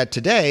ESPN Bet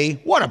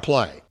today. What a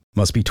play.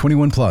 Must be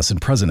 21 plus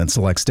and present in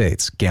select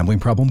states. Gambling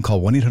problem?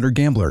 Call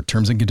 1-800-GAMBLER.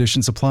 Terms and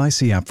conditions apply.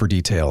 See app for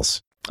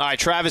details. All right,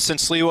 Travis and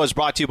Sliwa is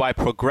brought to you by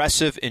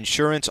Progressive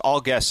Insurance.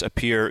 All guests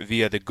appear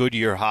via the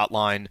Goodyear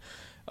hotline.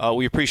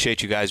 We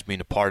appreciate you guys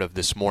being a part of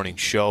this morning's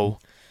show.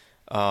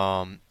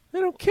 I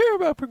don't care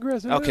about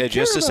Progressive. Okay,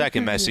 just a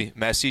second, Messi.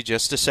 Messi,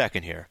 just a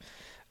second here.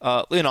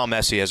 Lionel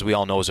Messi, as we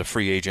all know, is a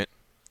free agent.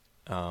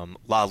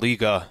 La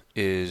Liga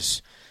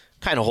is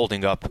kind of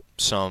holding up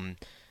some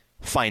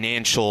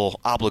financial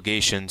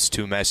obligations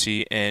to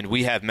Messi, and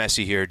we have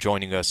Messi here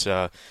joining us.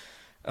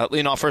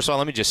 Lionel, first of all,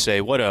 let me just say,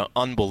 what an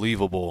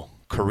unbelievable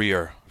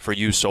career for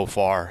you so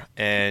far,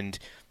 and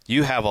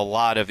you have a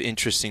lot of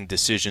interesting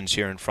decisions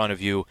here in front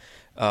of you.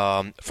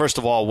 First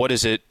of all, what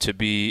is it to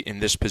be in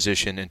this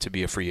position and to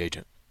be a free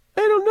agent?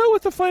 I don't know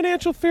what the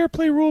financial fair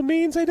play rule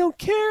means. I don't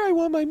care. I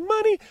want my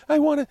money. I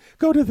want to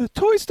go to the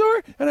toy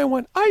store, and I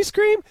want ice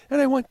cream,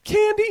 and I want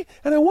candy,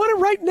 and I want it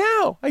right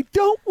now. I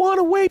don't want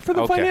to wait for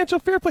the financial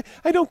fair play.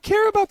 I don't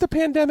care about the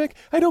pandemic.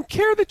 I don't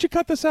care that you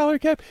cut the salary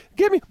cap.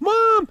 Give me,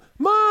 Mom,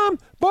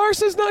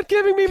 Barca's not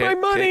giving me my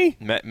money.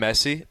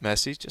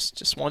 Messi,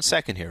 just 1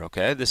 second here,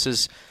 okay? This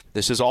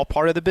is all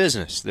part of the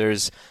business.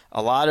 There's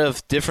a lot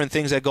of different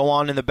things that go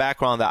on in the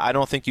background that I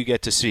don't think you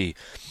get to see.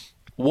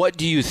 What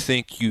do you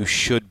think you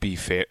should be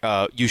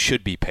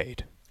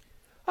paid?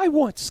 I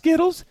want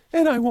Skittles,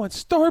 and I want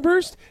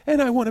Starburst,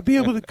 and I want to be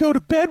able to go to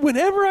bed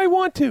whenever I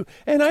want to,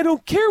 and I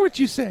don't care what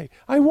you say.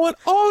 I want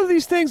all of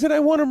these things, and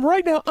I want them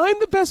right now. I'm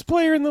the best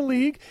player in the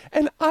league,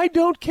 and I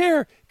don't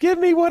care. Give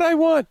me what I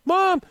want.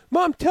 Mom,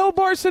 tell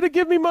Barca to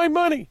give me my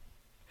money.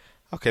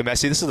 Okay,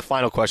 Messi, this is the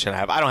final question I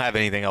have. I don't have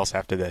anything else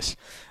after this.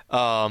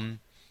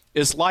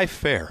 Is life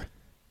fair?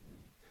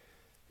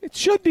 It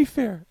should be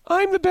fair.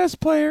 I'm the best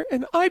player,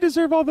 and I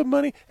deserve all the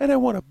money, and I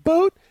want a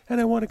boat,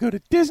 and I want to go to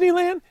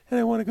Disneyland, and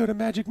I want to go to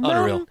Magic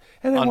Mountain,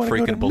 and I want to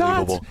go to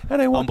Knott's,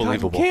 and I want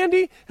cotton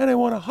candy, and I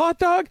want a hot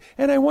dog,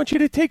 and I want you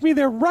to take me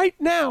there right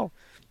now.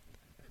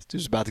 This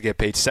dude's about to get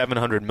paid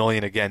 $700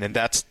 million again, and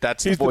that's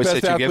the voice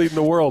that you give. He's the best athlete in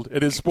the world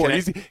in his sport.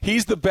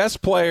 He's the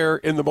best player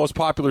in the most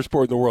popular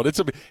sport in the world.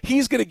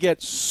 He's going to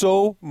get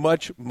so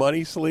much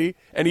money, Slee,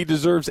 and he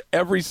deserves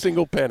every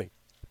single penny.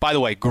 By the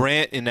way,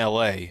 Grant in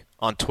L.A.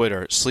 on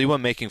Twitter, Sliwa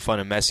making fun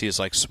of Messi is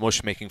like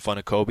Smush making fun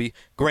of Kobe.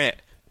 Grant,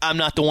 I'm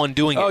not the one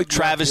doing it.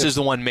 Travis is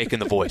the one making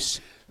the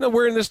voice. No,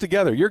 we're in this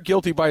together. You're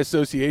guilty by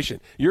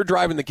association. You're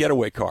driving the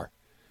getaway car.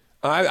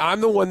 I'm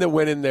the one that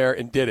went in there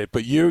and did it,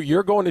 but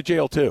you're going to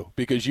jail too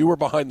because you were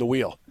behind the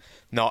wheel.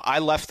 No, I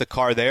left the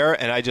car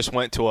there, and I just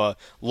went to a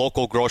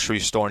local grocery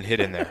store and hid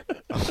in there.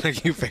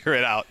 Like, you figure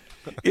it out.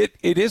 It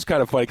is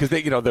kind of funny because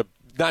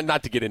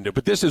not to get into it,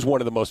 but this is one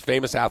of the most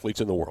famous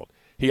athletes in the world.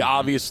 He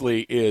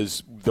obviously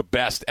is the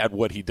best at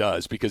what he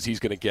does because he's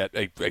going to get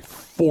a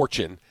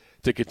fortune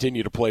to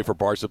continue to play for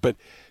Barca. But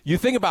you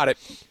think about it,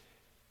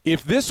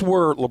 if this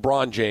were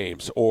LeBron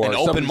James or an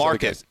open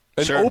market,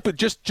 open,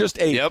 just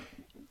a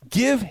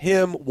give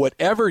him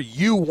whatever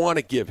you want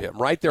to give him.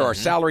 Right? There are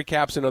salary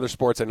caps in other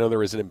sports. I know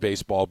there isn't in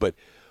baseball, but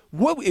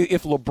what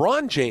if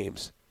LeBron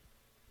James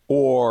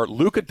or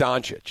Luka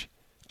Doncic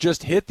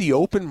just hit the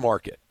open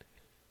market?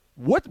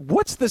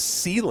 What's the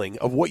ceiling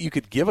of what you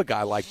could give a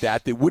guy like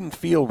that wouldn't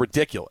feel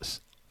ridiculous?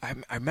 I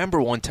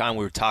remember one time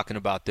we were talking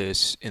about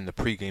this in the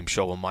pregame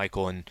show with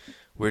Michael, and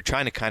we were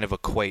trying to kind of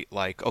equate,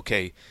 like,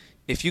 okay,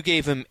 if you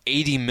gave him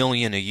 $80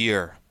 million a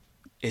year,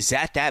 is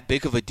that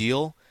big of a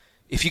deal?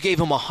 If you gave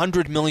him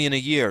 $100 million a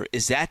year,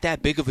 is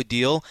that big of a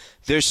deal?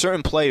 There's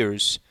certain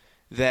players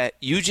that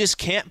you just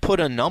can't put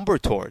a number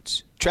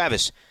towards.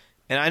 Travis,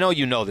 and I know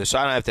you know this, so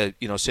I don't have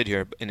to sit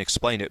here and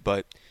explain it,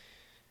 but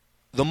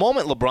the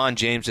moment LeBron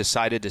James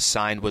decided to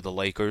sign with the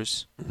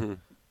Lakers,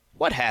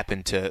 what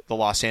happened to the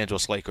Los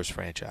Angeles Lakers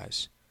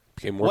franchise?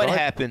 What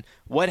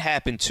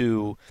happened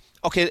to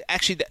 – okay,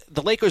 actually,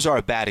 the Lakers are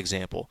a bad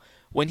example.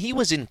 When he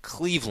was in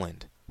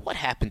Cleveland what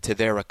happened to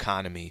their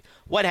economy?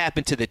 What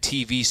happened to the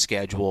TV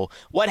schedule?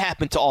 What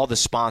happened to all the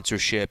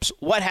sponsorships?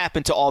 What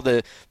happened to all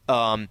the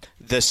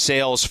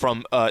sales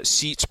from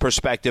seats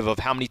perspective of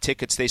how many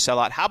tickets they sell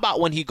out? How about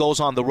when he goes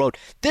on the road?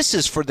 This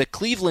is for the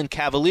Cleveland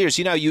Cavaliers.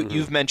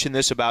 You've mentioned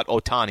this about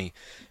Ohtani.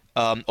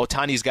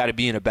 Ohtani's got to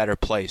be in a better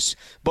place.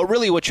 But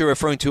really what you're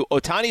referring to,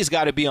 Ohtani's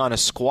got to be on a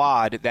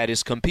squad that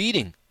is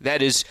competing,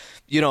 that is,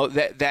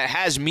 that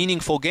has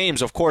meaningful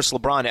games. Of course,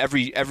 LeBron,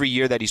 every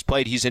year that he's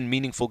played, he's in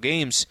meaningful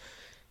games.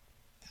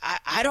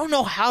 I don't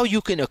know how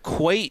you can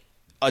equate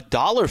a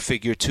dollar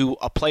figure to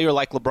a player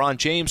like LeBron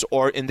James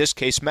or, in this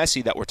case,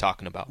 Messi that we're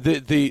talking about.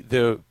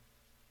 The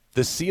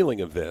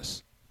ceiling of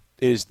this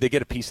is they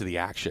get a piece of the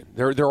action.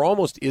 There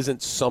almost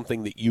isn't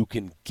something that you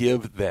can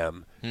give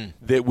them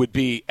that would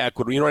be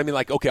equitable. You know what I mean?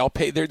 Like, okay, I'll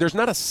pay. There's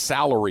not a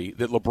salary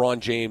that LeBron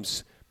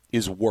James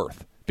is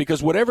worth,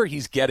 because whatever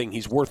he's getting,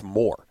 he's worth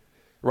more.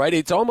 Right?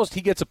 It's almost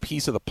he gets a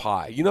piece of the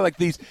pie. Like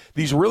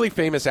these really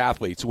famous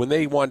athletes, when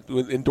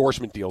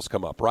endorsement deals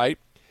come up, right?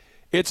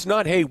 It's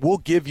not, hey, we'll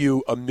give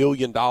you $1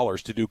 million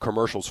to do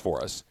commercials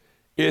for us.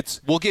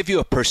 It's we'll give you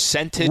a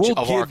percentage of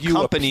our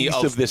company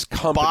of this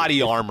company.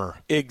 Body Armor.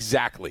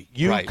 Exactly.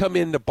 You come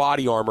into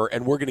Body Armor,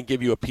 and we're going to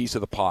give you a piece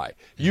of the pie.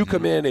 You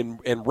come in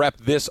and rep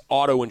this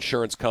auto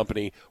insurance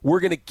company.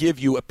 We're going to give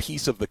you a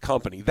piece of the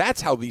company.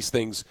 That's how these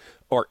things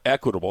are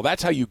equitable.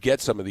 That's how you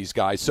get some of these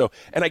guys. So,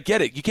 and I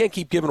get it. You can't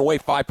keep giving away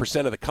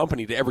 5% of the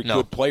company to every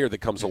good player that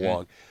comes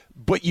along.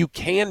 But you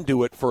can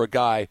do it for a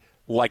guy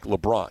like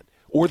LeBron.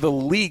 Or the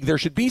league. There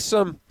should be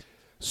some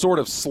sort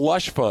of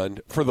slush fund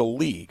for the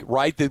league,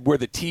 right? Where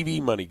the TV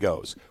money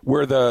goes,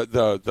 where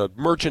the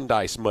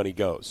merchandise money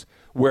goes,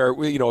 where,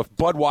 if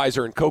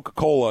Budweiser and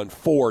Coca-Cola and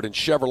Ford and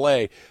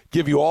Chevrolet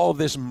give you all of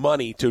this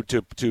money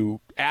to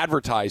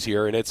advertise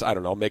here, and it's, I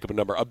don't know, I'll make up a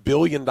number, $1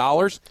 billion?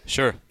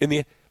 Sure.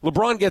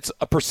 LeBron gets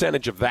a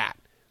percentage of that.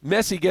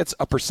 Messi gets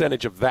a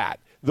percentage of that.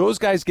 Those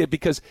guys get,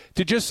 because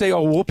to just say,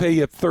 oh, we'll pay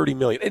you $30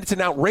 million, and it's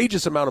an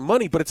outrageous amount of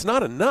money, but it's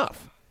not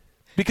enough.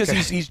 Because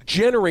he's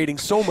generating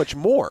so much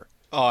more.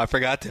 Oh, I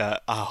forgot to.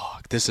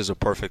 This is a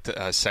perfect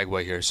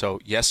segue here. So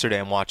yesterday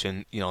I'm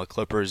watching, the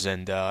Clippers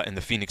and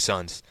the Phoenix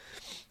Suns,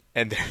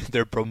 and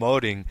they're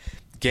promoting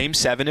Game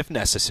 7 if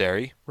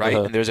necessary, right?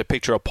 And there's a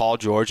picture of Paul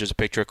George, there's a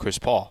picture of Chris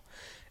Paul,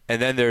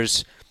 and then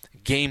there's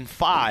Game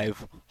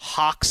 5,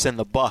 Hawks and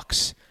the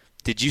Bucks.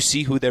 Did you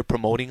see who they're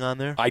promoting on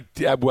there?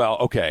 Well,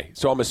 okay.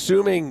 So I'm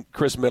assuming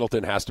Chris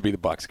Middleton has to be the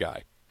Bucks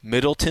guy.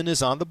 Middleton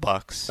is on the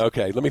Bucks.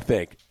 Okay, let me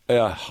think.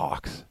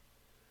 Hawks.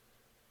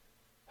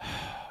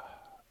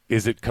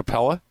 Is it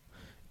Capella?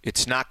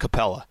 It's not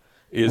Capella.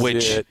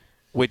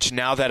 Which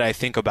now that I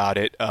think about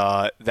it,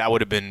 that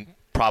would have been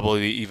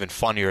probably even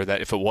funnier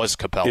that if it was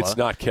Capella. It's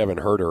not Kevin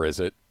Huerter, is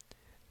it?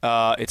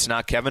 It's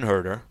not Kevin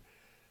Huerter.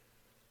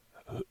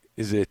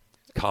 Is it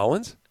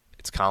Collins?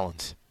 It's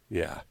Collins.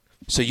 Yeah.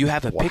 So you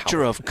have a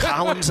picture of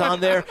Collins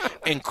on there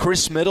and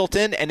Chris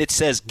Middleton, and it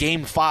says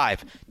Game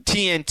 5,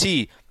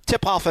 TNT,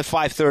 tip-off at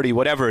 5:30,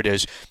 whatever it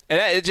is.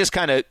 And it just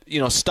kind of,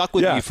 stuck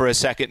with me for a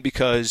second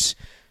because,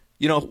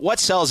 what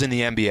sells in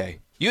the NBA?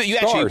 You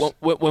actually,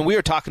 when we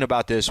were talking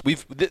about this,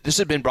 this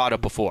had been brought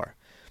up before.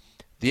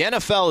 The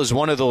NFL is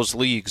one of those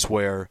leagues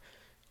where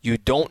you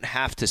don't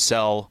have to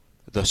sell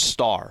the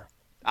star.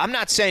 I'm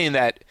not saying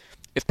that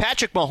if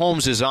Patrick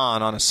Mahomes is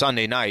on a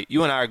Sunday night,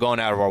 you and I are going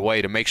out of our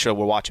way to make sure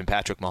we're watching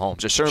Patrick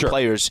Mahomes. There's certain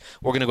players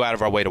we're going to go out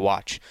of our way to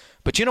watch.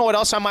 But you know what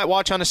else I might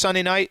watch on a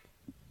Sunday night?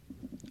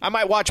 I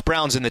might watch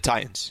Browns and the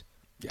Titans.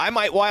 Yeah. I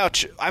might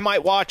watch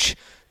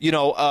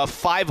a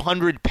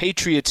 500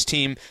 Patriots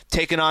team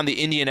taking on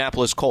the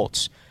Indianapolis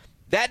Colts.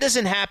 That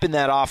doesn't happen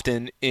that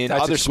often in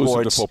other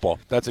sports. To football.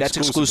 That's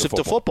exclusive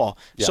to football.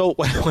 Yeah. So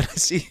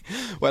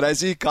when I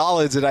see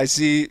Collins and I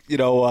see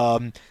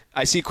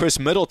I see Chris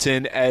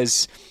Middleton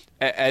as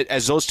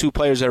those two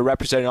players that are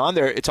represented on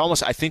there, it's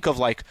almost, I think of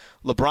like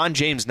LeBron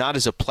James not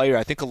as a player.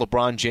 I think of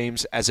LeBron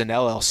James as an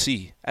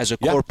LLC, as a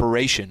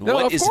corporation. No,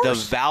 what is the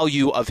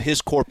value of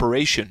his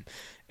corporation?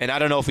 And I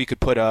don't know if we could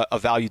put a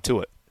value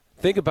to it.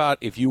 Think about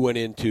if you went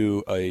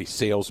into a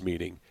sales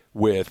meeting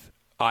with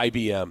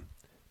IBM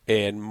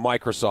and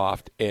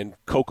Microsoft and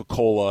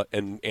Coca-Cola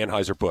and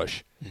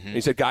Anheuser-Busch. Mm-hmm. And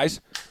you said,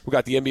 guys, we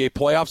got the NBA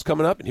playoffs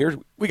coming up,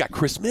 and we got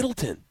Chris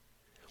Middleton.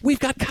 We've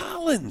got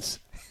Collins.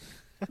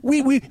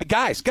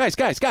 Guys,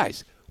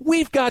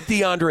 we've got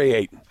DeAndre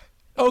Ayton.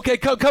 Okay,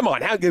 come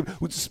on.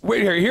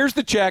 Wait here. Here's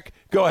the check.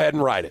 Go ahead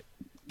and write it.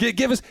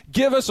 Give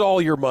us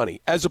all your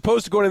money, as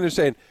opposed to going in there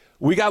saying,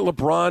 we got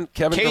LeBron,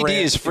 Kevin Durant,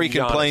 KD is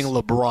freaking playing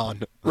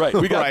LeBron. Right.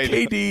 We got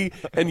KD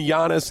and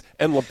Giannis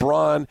and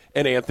LeBron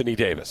and Anthony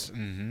Davis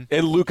and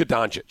Luka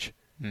Doncic.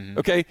 Mm-hmm.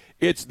 Okay?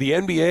 It's the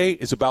NBA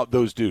is about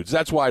those dudes.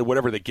 That's why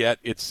whatever they get,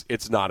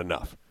 it's not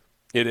enough.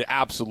 It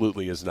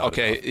absolutely is not enough.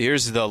 Okay,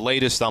 here's the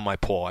latest on my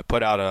poll. I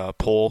put out a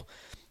poll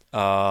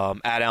at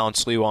Alan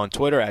Sliwa on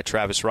Twitter, at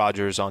Travis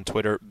Rogers on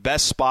Twitter.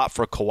 Best spot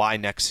for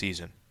Kawhi next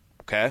season.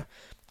 Okay?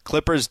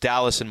 Clippers,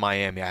 Dallas, and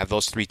Miami. I have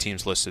those three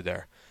teams listed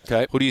there.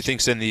 Okay. Who do you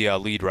think's in the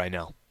lead right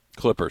now?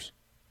 Clippers.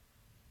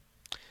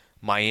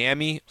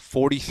 Miami,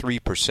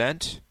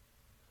 43%.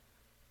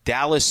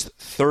 Dallas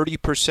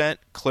 30%,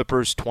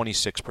 Clippers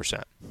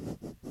 26%.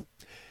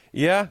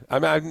 Yeah,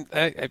 I'm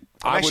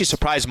actually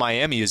surprised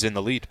Miami is in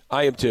the lead.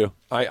 I am too.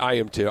 I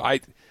am too.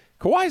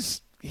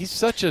 He's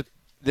such a.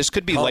 This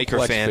could be Laker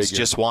fans figure.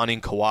 just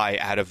wanting Kawhi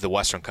out of the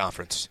Western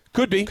Conference.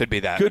 Could be. Could be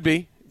that. Could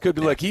be.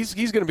 Look, he's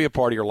going to be a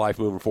part of your life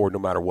moving forward no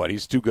matter what.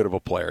 He's too good of a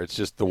player. It's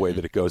just the way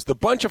that it goes. The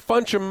Munch of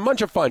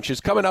Funch is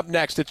coming up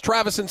next. It's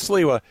Travis and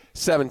Sliwa,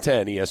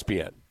 710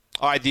 ESPN.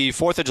 All right, the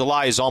 4th of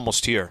July is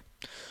almost here.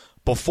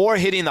 Before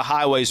hitting the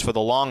highways for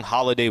the long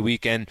holiday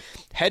weekend,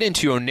 head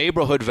into your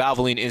neighborhood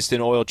Valvoline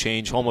Instant Oil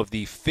Change, home of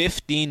the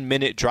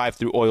 15-minute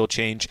drive-through oil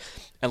change,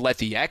 and let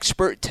the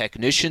expert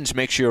technicians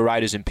make sure your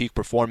ride is in peak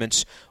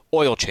performance.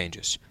 Oil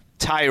changes,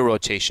 tire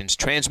rotations,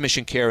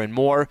 transmission care, and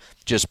more.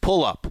 Just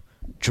pull up,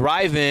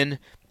 drive in,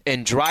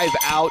 and drive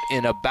out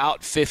in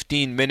about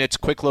 15 minutes.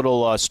 Quick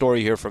little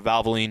story here for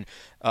Valvoline.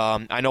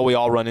 I know we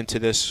all run into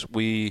this.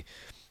 We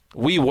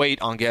wait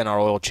on getting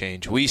our oil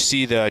change. We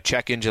see the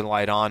check engine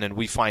light on, and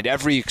we find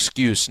every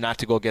excuse not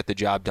to go get the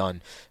job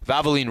done.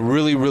 Valvoline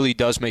really, really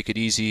does make it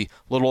easy.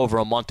 A little over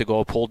a month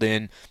ago, pulled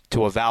in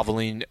to a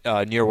Valvoline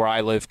near where I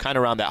live, kind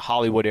of around that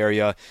Hollywood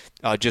area.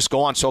 Just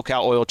go on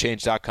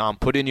SoCalOilChange.com,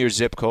 put in your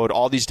zip code.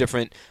 All these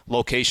different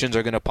locations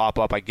are going to pop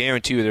up. I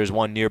guarantee you there's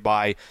one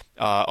nearby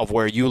of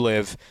where you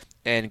live.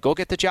 And go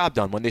get the job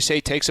done. When they say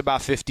it takes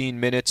about 15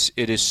 minutes,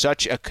 it is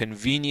such a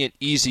convenient,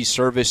 easy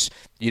service.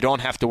 You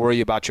don't have to worry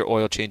about your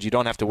oil change. You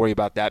don't have to worry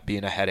about that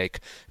being a headache.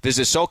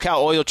 Visit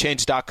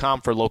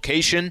SoCalOilChange.com for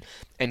location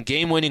and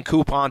game-winning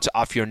coupons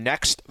off your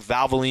next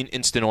Valvoline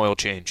Instant Oil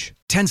Change.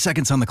 10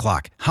 seconds on the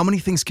clock. How many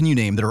things can you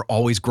name that are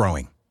always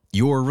growing?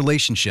 Your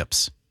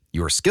relationships,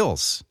 your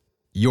skills,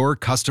 your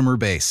customer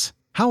base.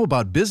 How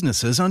about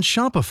businesses on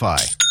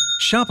Shopify?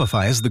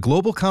 Shopify is the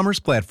global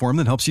commerce platform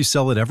that helps you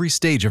sell at every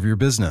stage of your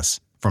business.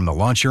 From the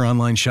launch your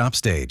online shop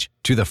stage,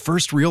 to the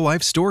first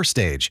real-life store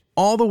stage,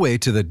 all the way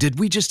to the did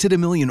we just hit a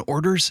million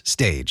orders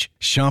stage.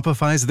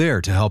 Shopify's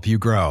there to help you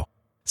grow.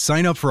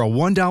 Sign up for a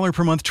 $1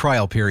 per month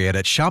trial period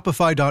at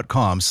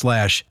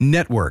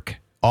shopify.com/network,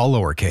 all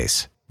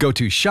lowercase. Go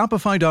to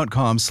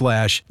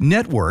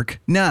shopify.com/network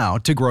now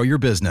to grow your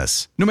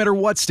business, no matter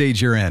what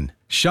stage you're in.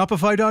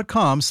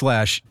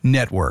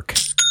 Shopify.com/network.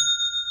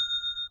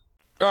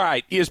 All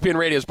right, ESPN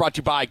Radio is brought to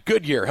you by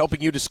Goodyear,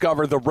 helping you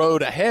discover the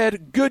road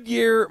ahead.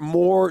 Goodyear,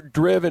 more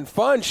driven.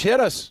 Funch,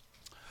 hit us.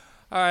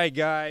 All right,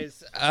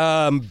 guys.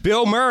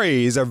 Bill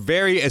Murray is a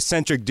very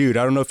eccentric dude.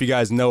 I don't know if you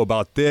guys know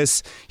about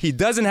this. He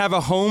doesn't have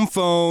a home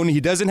phone.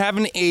 He doesn't have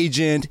an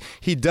agent.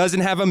 He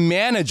doesn't have a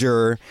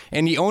manager.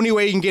 And the only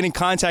way you can get in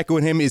contact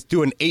with him is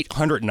through an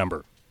 800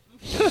 number.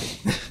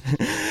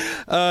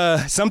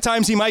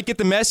 Sometimes he might get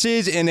the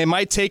message, and it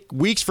might take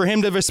weeks for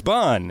him to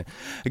respond.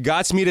 It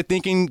got me to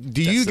thinking: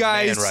 Do you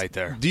guys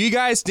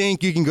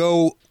think you can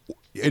go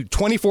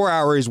 24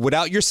 hours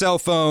without your cell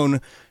phone,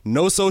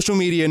 no social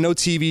media, no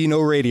TV,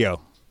 no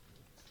radio?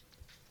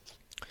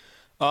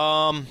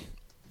 Trav,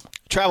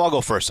 I'll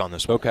go first on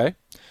this one. Okay.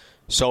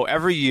 So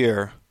every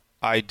year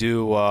I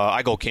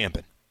go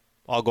camping.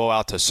 I'll go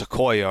out to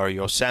Sequoia or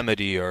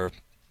Yosemite, or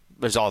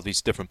there's all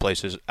these different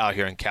places out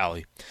here in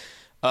Cali.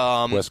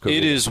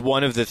 It is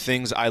one of the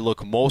things I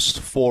look most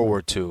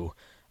forward to.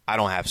 I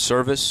don't have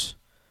service.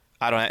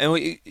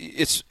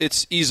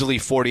 It's easily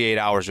 48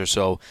 hours or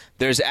so.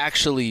 There's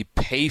actually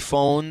pay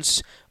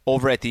phones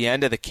over at the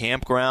end of the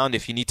campground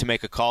if you need to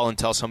make a call and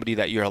tell somebody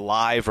that you're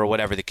alive or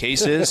whatever the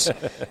case is.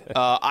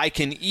 I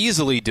can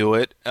easily do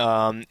it.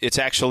 It's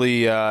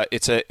actually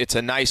it's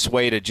a nice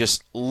way to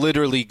just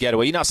literally get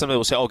away. You know, somebody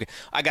will say, "Okay,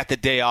 I got the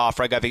day off."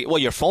 Or well,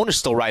 your phone is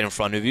still right in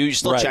front of you. You're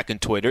still checking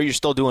Twitter. You're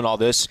still doing all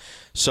this.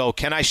 So,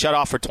 can I shut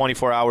off for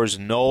 24 hours?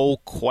 No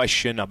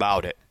question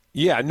about it.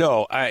 Yeah,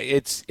 no. Have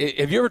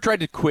you ever tried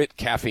to quit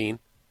caffeine?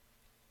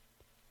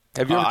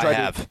 Have you ever tried? I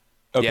have.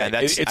 Okay.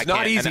 Yeah, it's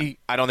not easy.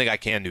 I don't think I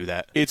can do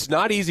that. It's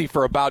not easy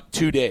for about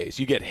 2 days.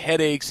 You get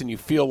headaches and you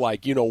feel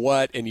like, you know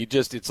what, and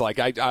it's like,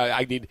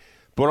 I need,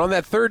 but on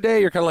that third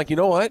day, you're kind of like, you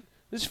know what,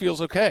 this feels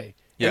okay.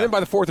 Yeah. And then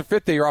by the fourth or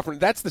fifth day, you're off.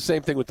 That's the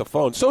same thing with the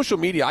phone. Social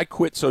media, I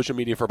quit social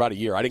media for about a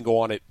year. I didn't go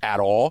on it at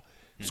all.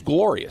 It's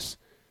glorious.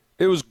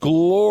 It was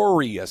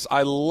glorious.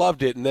 I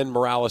loved it. And then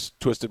Morales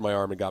twisted my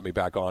arm and got me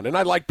back on. And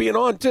I like being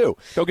on, too.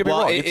 Don't get me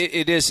wrong.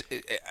 It is.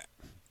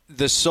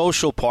 The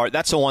social part,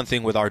 that's the one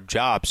thing with our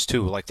jobs,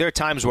 too. Like, there are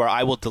times where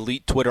I will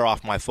delete Twitter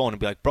off my phone and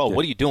be like, bro,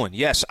 what are you doing?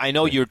 Yes, I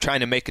know you're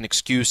trying to make an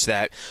excuse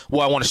that,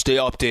 well, I want to stay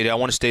updated. I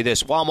want to stay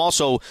this. Well, I'm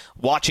also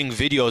watching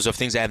videos of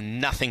things that have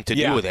nothing to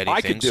do with anything.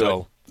 I could do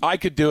it. I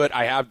could do it.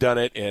 I have done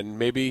it, and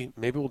maybe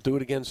we'll do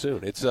it again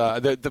soon. It's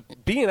the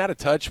being out of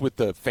touch with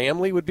the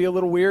family would be a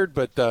little weird,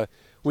 but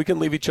we can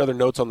leave each other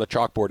notes on the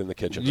chalkboard in the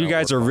kitchen. You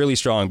guys are really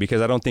strong,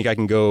 because I don't think I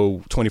can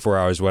go 24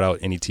 hours without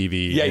any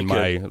TV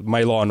and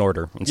my Law and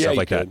Order and stuff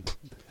like that.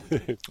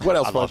 What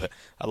else? I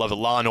love it.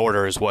 Law and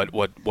Order is what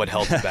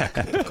held me back.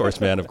 Of course,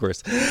 man. Of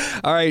course.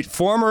 All right.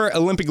 Former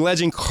Olympic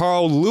legend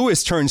Carl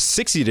Lewis turned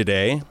 60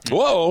 today.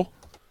 Whoa.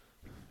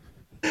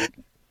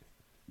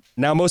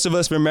 Now, most of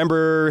us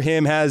remember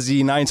him as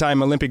the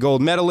 9-time Olympic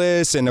gold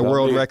medalist and a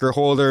world record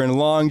holder in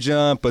long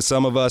jump, but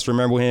some of us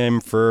remember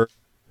him for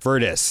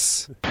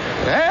this.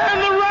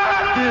 And the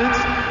Rockets,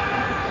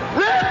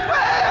 red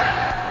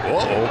flag.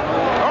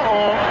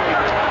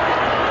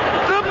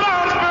 The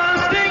bombs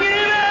bursting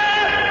in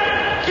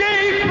air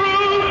gave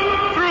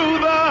proof through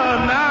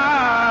the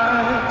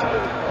night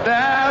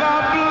that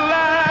our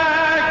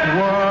flag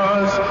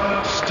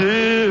was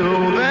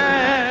still there.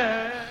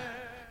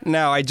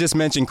 Now, I just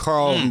mentioned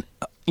Carl,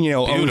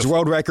 owns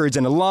world records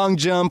in the long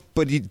jump,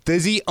 but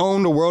does he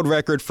own the world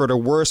record for the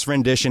worst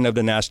rendition of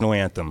the national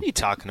anthem? What are you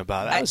talking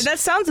about? That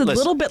sounds a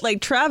little bit like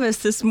Travis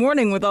this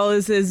morning with all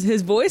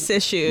his voice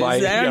issues. I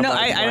don't know.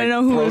 I don't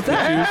know who was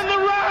that. And the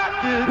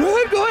Rockets,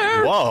 Red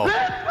glare.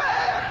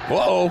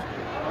 Whoa.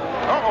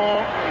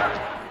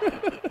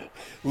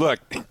 Look,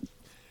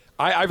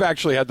 I've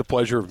actually had the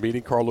pleasure of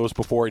meeting Carl Lewis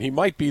before, and he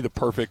might be the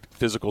perfect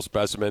physical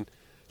specimen.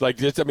 Like,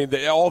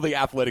 all the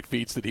athletic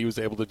feats that he was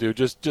able to do,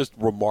 just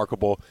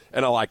remarkable.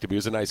 And I liked him. He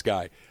was a nice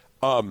guy.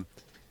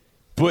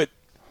 But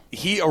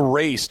he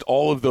erased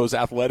all of those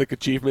athletic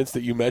achievements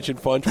that you mentioned,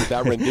 Funch, with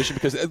that rendition.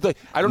 Because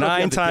I don't know.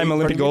 9-time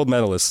Olympic gold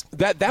medalist.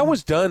 That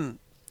was done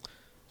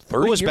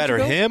 30 Who was years better,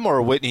 ago? him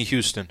or Whitney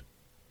Houston?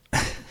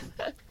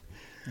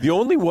 The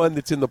only one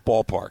that's in the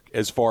ballpark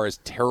as far as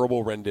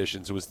terrible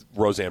renditions was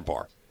Roseanne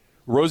Barr.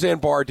 Roseanne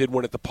Barr did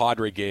one at the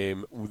Padre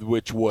game,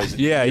 which was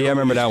I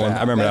remember that one.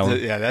 I remember that one.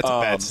 Yeah, that's a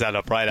bad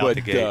setup right out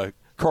the gate.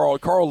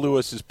 Carl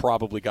Lewis has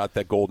probably got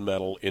that gold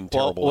medal in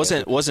terrible.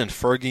 Wasn't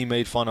Fergie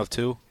made fun of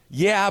too?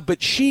 Yeah,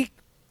 but she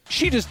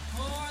just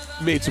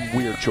made some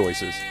weird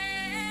choices.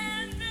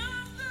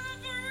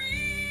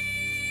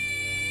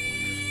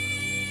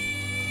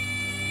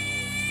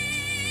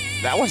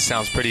 That one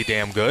sounds pretty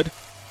damn good.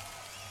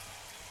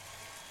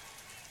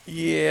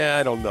 Yeah,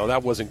 I don't know.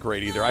 That wasn't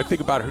great either. I think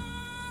about her.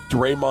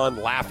 Draymond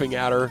laughing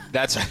at her.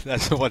 That's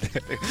the one.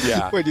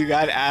 Yeah. When you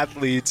got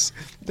athletes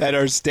that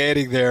are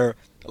standing there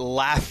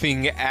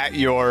laughing at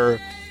your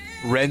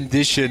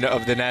rendition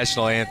of the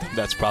national anthem,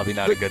 that's probably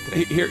not a good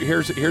thing.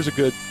 Here's a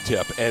good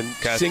tip. And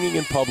singing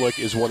in public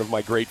is one of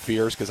my great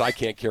fears because I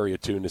can't carry a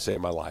tune to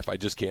save my life. I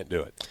just can't do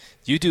it.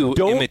 You do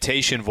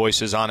imitation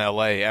voices on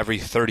LA every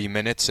 30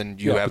 minutes,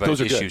 and you have an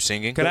issue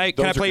singing. Can I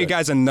play you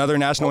guys another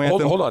national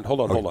anthem? Hold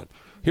on.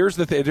 Here's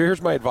the thing.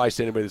 Here's my advice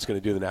to anybody that's going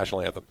to do the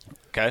national anthem.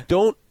 Okay.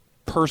 Don't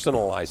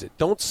personalize it.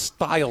 Don't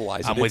stylize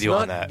it. I'm with you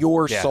on that. It's not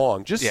your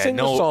song. Just sing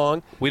the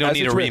song. We don't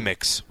need a written.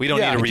 remix. We don't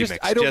need a remix.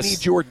 I don't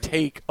need your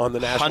take on the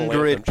national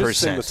anthem. Just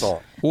sing the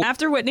song.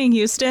 After Whitney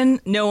Houston,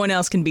 no one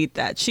else can beat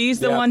that. She's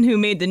the one who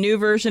made the new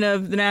version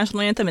of the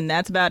national anthem, and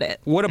that's about it.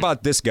 What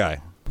about this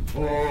guy?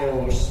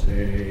 Oh,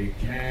 say,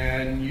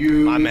 can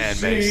you my man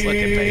Mace, look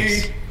at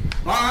Mace.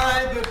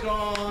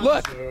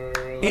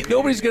 Look,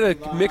 nobody's going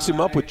to mix him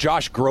up with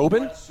Josh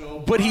Groban,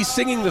 but he's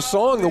singing the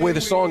song the way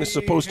the song is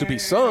supposed to be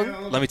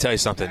sung. Let me tell you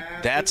something.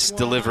 That's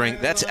delivering.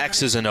 That's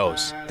X's and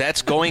O's.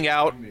 That's going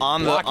out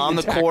on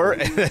the court.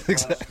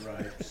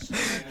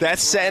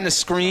 That's setting a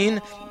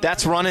screen.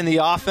 That's running the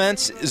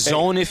offense.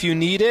 Zone if you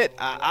need it.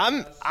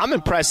 I'm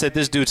impressed that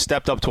this dude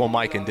stepped up to a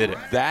mic and did it.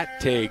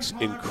 That takes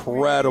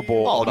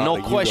incredible.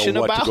 No question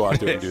about about to go out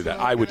there it. and do that.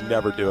 I would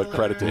never do it.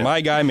 Credit to him.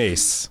 My guy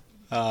Mace.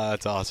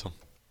 That's awesome.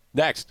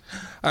 Next.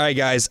 All right,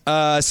 guys.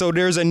 So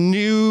there's a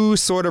new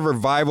sort of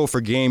revival for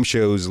game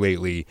shows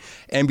lately.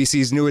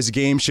 NBC's newest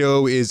game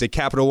show is the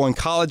Capital One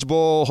College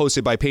Bowl,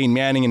 hosted by Peyton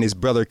Manning and his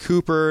brother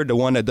Cooper, the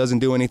one that doesn't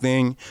do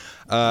anything,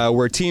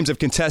 where teams of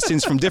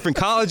contestants from different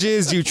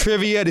colleges do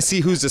trivia to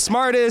see who's the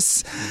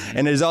smartest.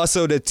 And there's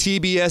also the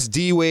TBS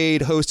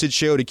D-Wade hosted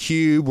show, The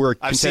Cube, where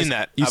I've seen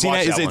that. You've seen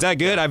that? Is that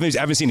good? Yeah. I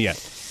haven't seen it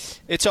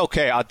yet. It's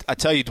okay. I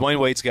tell you, Dwayne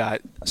Wade's got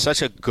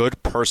such a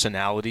good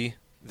personality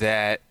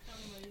that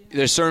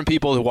there's certain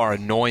people who are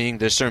annoying.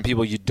 There's certain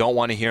people you don't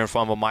want to hear in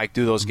front of a mic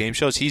do those game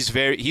shows. He's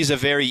a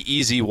very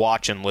easy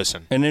watch and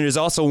listen. And then there's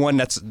also one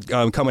that's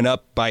coming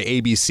up by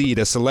ABC,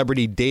 the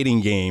Celebrity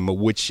Dating Game,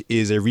 which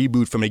is a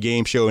reboot from a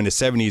game show in the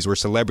 70s where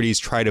celebrities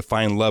try to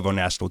find love on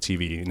national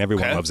TV, and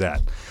everyone loves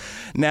that.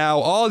 Now,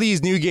 all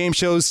these new game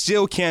shows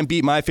still can't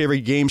beat my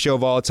favorite game show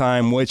of all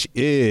time, which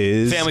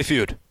is... Family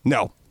Feud.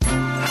 No.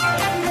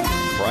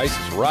 Price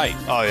is Right.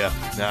 Oh, yeah.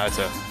 No, it's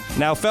a...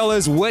 Now,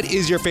 fellas, what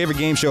is your favorite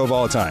game show of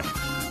all time?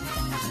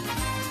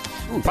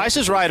 Price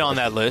is Right on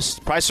that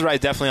list. Price is Right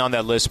definitely on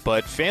that list,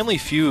 but Family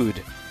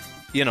Feud,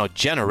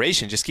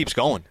 generation just keeps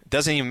going. It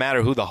doesn't even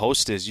matter who the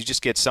host is. You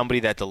just get somebody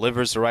that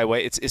delivers the right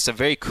way. It's a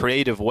very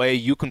creative way.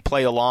 You can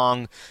play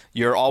along.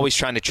 You're always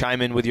trying to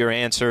chime in with your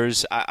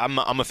answers. I'm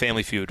a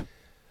Family Feud.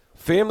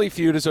 Family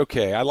Feud is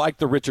okay. I like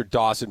the Richard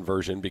Dawson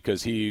version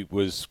because he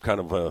was kind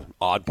of an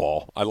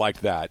oddball. I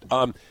liked that.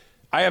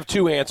 I have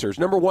two answers.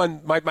 Number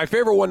one, my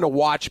favorite one to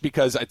watch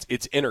because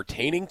it's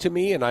entertaining to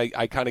me and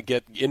I kind of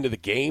get into the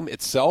game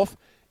itself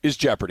is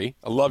Jeopardy.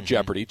 I love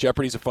Jeopardy.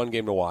 Jeopardy's a fun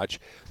game to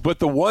watch. But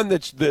the one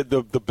that's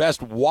the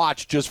best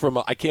watch just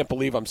from I can't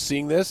believe I'm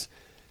seeing this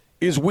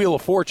is Wheel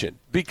of Fortune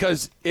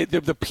because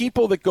the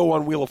people that go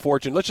on Wheel of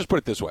Fortune, let's just put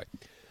it this way.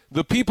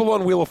 The people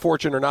on Wheel of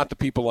Fortune are not the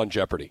people on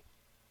Jeopardy.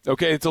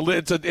 Okay,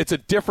 it's a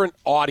different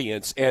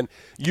audience, and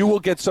you will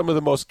get some of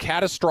the most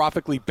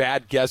catastrophically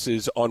bad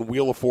guesses on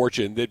Wheel of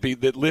Fortune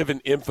that live in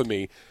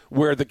infamy,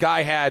 where the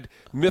guy had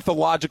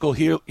mythological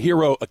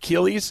hero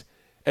Achilles,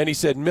 and he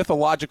said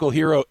mythological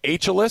hero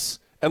Achilles,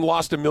 and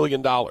lost $1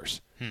 million.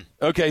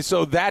 Okay,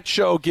 so that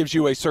show gives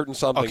you a certain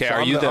something. Okay, so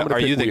are you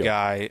the Wheel.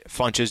 guy,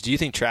 Funches? Do you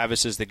think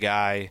Travis is the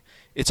guy?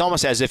 It's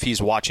almost as if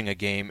he's watching a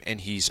game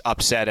and he's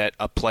upset at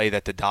a play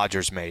that the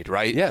Dodgers made,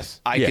 right? Yes.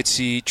 I could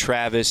see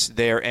Travis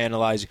there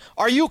analyzing.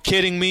 Are you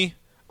kidding me?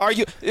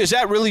 Is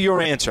that really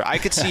your answer? I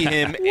could see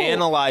him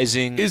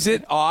analyzing. Is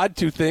it odd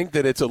to think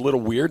that it's a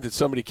little weird that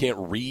somebody can't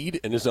read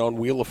and is on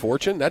Wheel of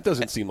Fortune? That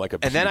doesn't seem like a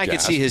And then I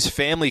could see his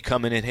family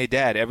coming in. Hey,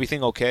 Dad,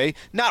 everything okay?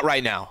 Not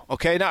right now.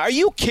 Okay, now are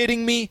you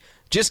kidding me?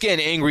 Just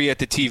getting angry at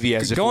the TV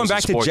as if going it was back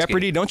a sports to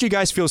Jeopardy. game. Don't you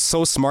guys feel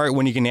so smart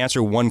when you can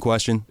answer one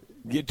question?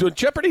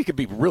 Jeopardy can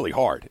be really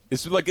hard.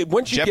 It's like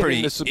once you Jeopardy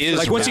get into some, is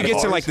Like once you get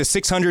to like the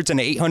 600s and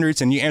the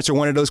 800s and you answer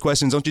one of those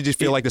questions, don't you just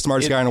feel like the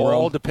smartest guy in the It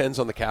all world? depends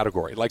on the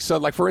category. Like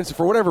for instance,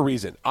 for whatever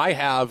reason, I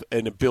have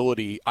an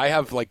ability. I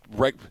have like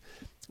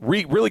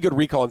really good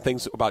recall on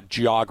things about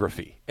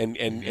geography and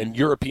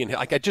European.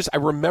 Like I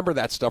remember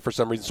that stuff for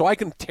some reason, so I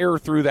can tear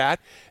through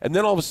that. And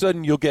then all of a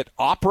sudden, you'll get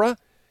opera,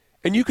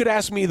 and you could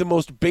ask me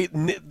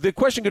the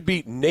question could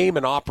be name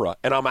an opera,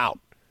 and I'm out.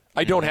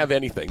 I don't have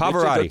anything.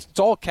 Pavarotti. It's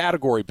all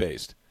category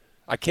based.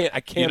 I can't.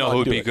 You know who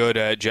would be good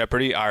at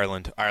Jeopardy?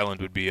 Ireland. Ireland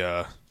would be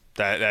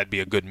that'd be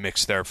a good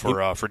mix there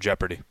for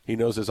Jeopardy. He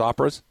knows his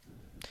operas.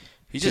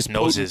 He just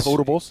knows his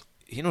potables.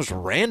 He knows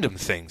random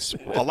things.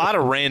 A lot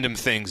of random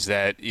things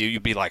that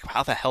you'd be like,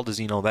 how the hell does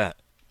he know that?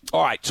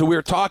 All right, so we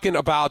were talking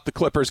about the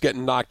Clippers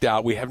getting knocked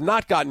out. We have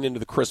not gotten into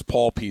the Chris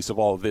Paul piece of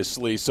all of this,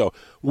 Lee. So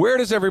where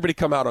does everybody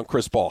come out on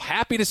Chris Paul?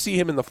 Happy to see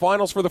him in the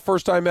finals for the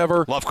first time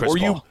ever? Love Chris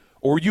Paul.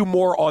 Or are you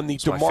more on the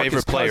DeMarcus my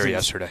favorite player Cousins,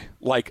 yesterday.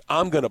 Like,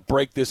 I'm going to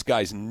break this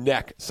guy's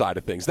neck side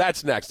of things?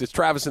 That's next. It's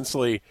Travis and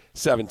Slee,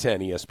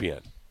 710 ESPN.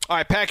 All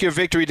right, pack your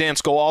victory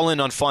dance. Go all in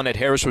on fun at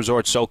Harris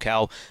Resort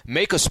SoCal.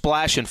 Make a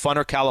splash in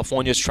Funner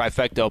California's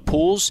trifecta of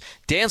pools.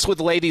 Dance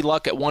with Lady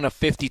Luck at one of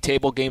 50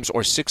 table games or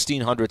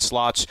 1,600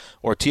 slots.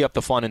 Or tee up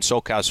the fun in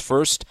SoCal's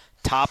first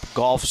Top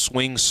Golf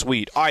Swing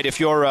Suite. All right, if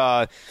you're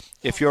a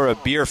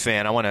beer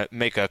fan, I want to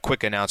make a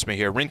quick announcement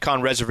here.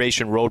 Rincon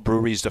Reservation Road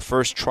Brewery is the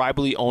first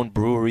tribally owned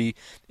brewery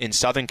in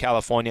Southern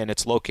California, and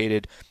it's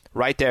located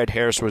right there at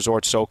Harris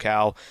Resort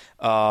SoCal.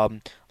 A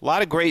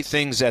lot of great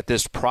things at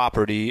this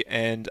property,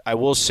 and I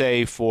will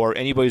say for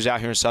anybody who's out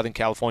here in Southern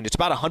California, it's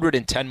about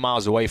 110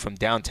 miles away from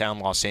downtown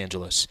Los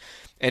Angeles.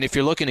 And if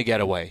you're looking to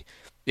get away,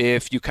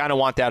 if you kind of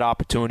want that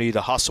opportunity,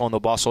 the hustle and the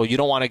bustle, you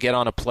don't want to get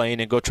on a plane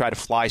and go try to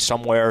fly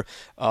somewhere.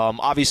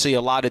 Obviously,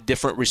 a lot of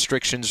different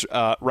restrictions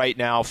right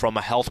now from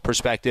a health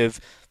perspective.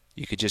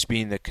 You could just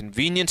be in the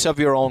convenience of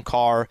your own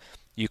car.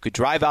 You could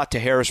drive out to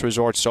Harris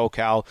Resort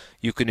SoCal.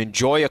 You can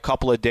enjoy a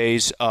couple of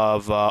days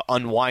of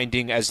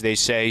unwinding, as they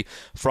say.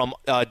 From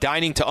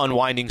dining to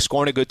unwinding,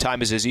 scoring a good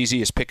time is as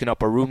easy as picking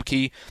up a room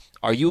key.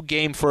 Are you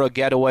game for a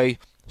getaway?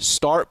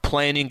 Start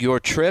planning your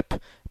trip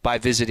by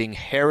visiting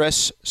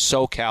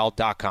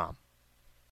harrissocal.com.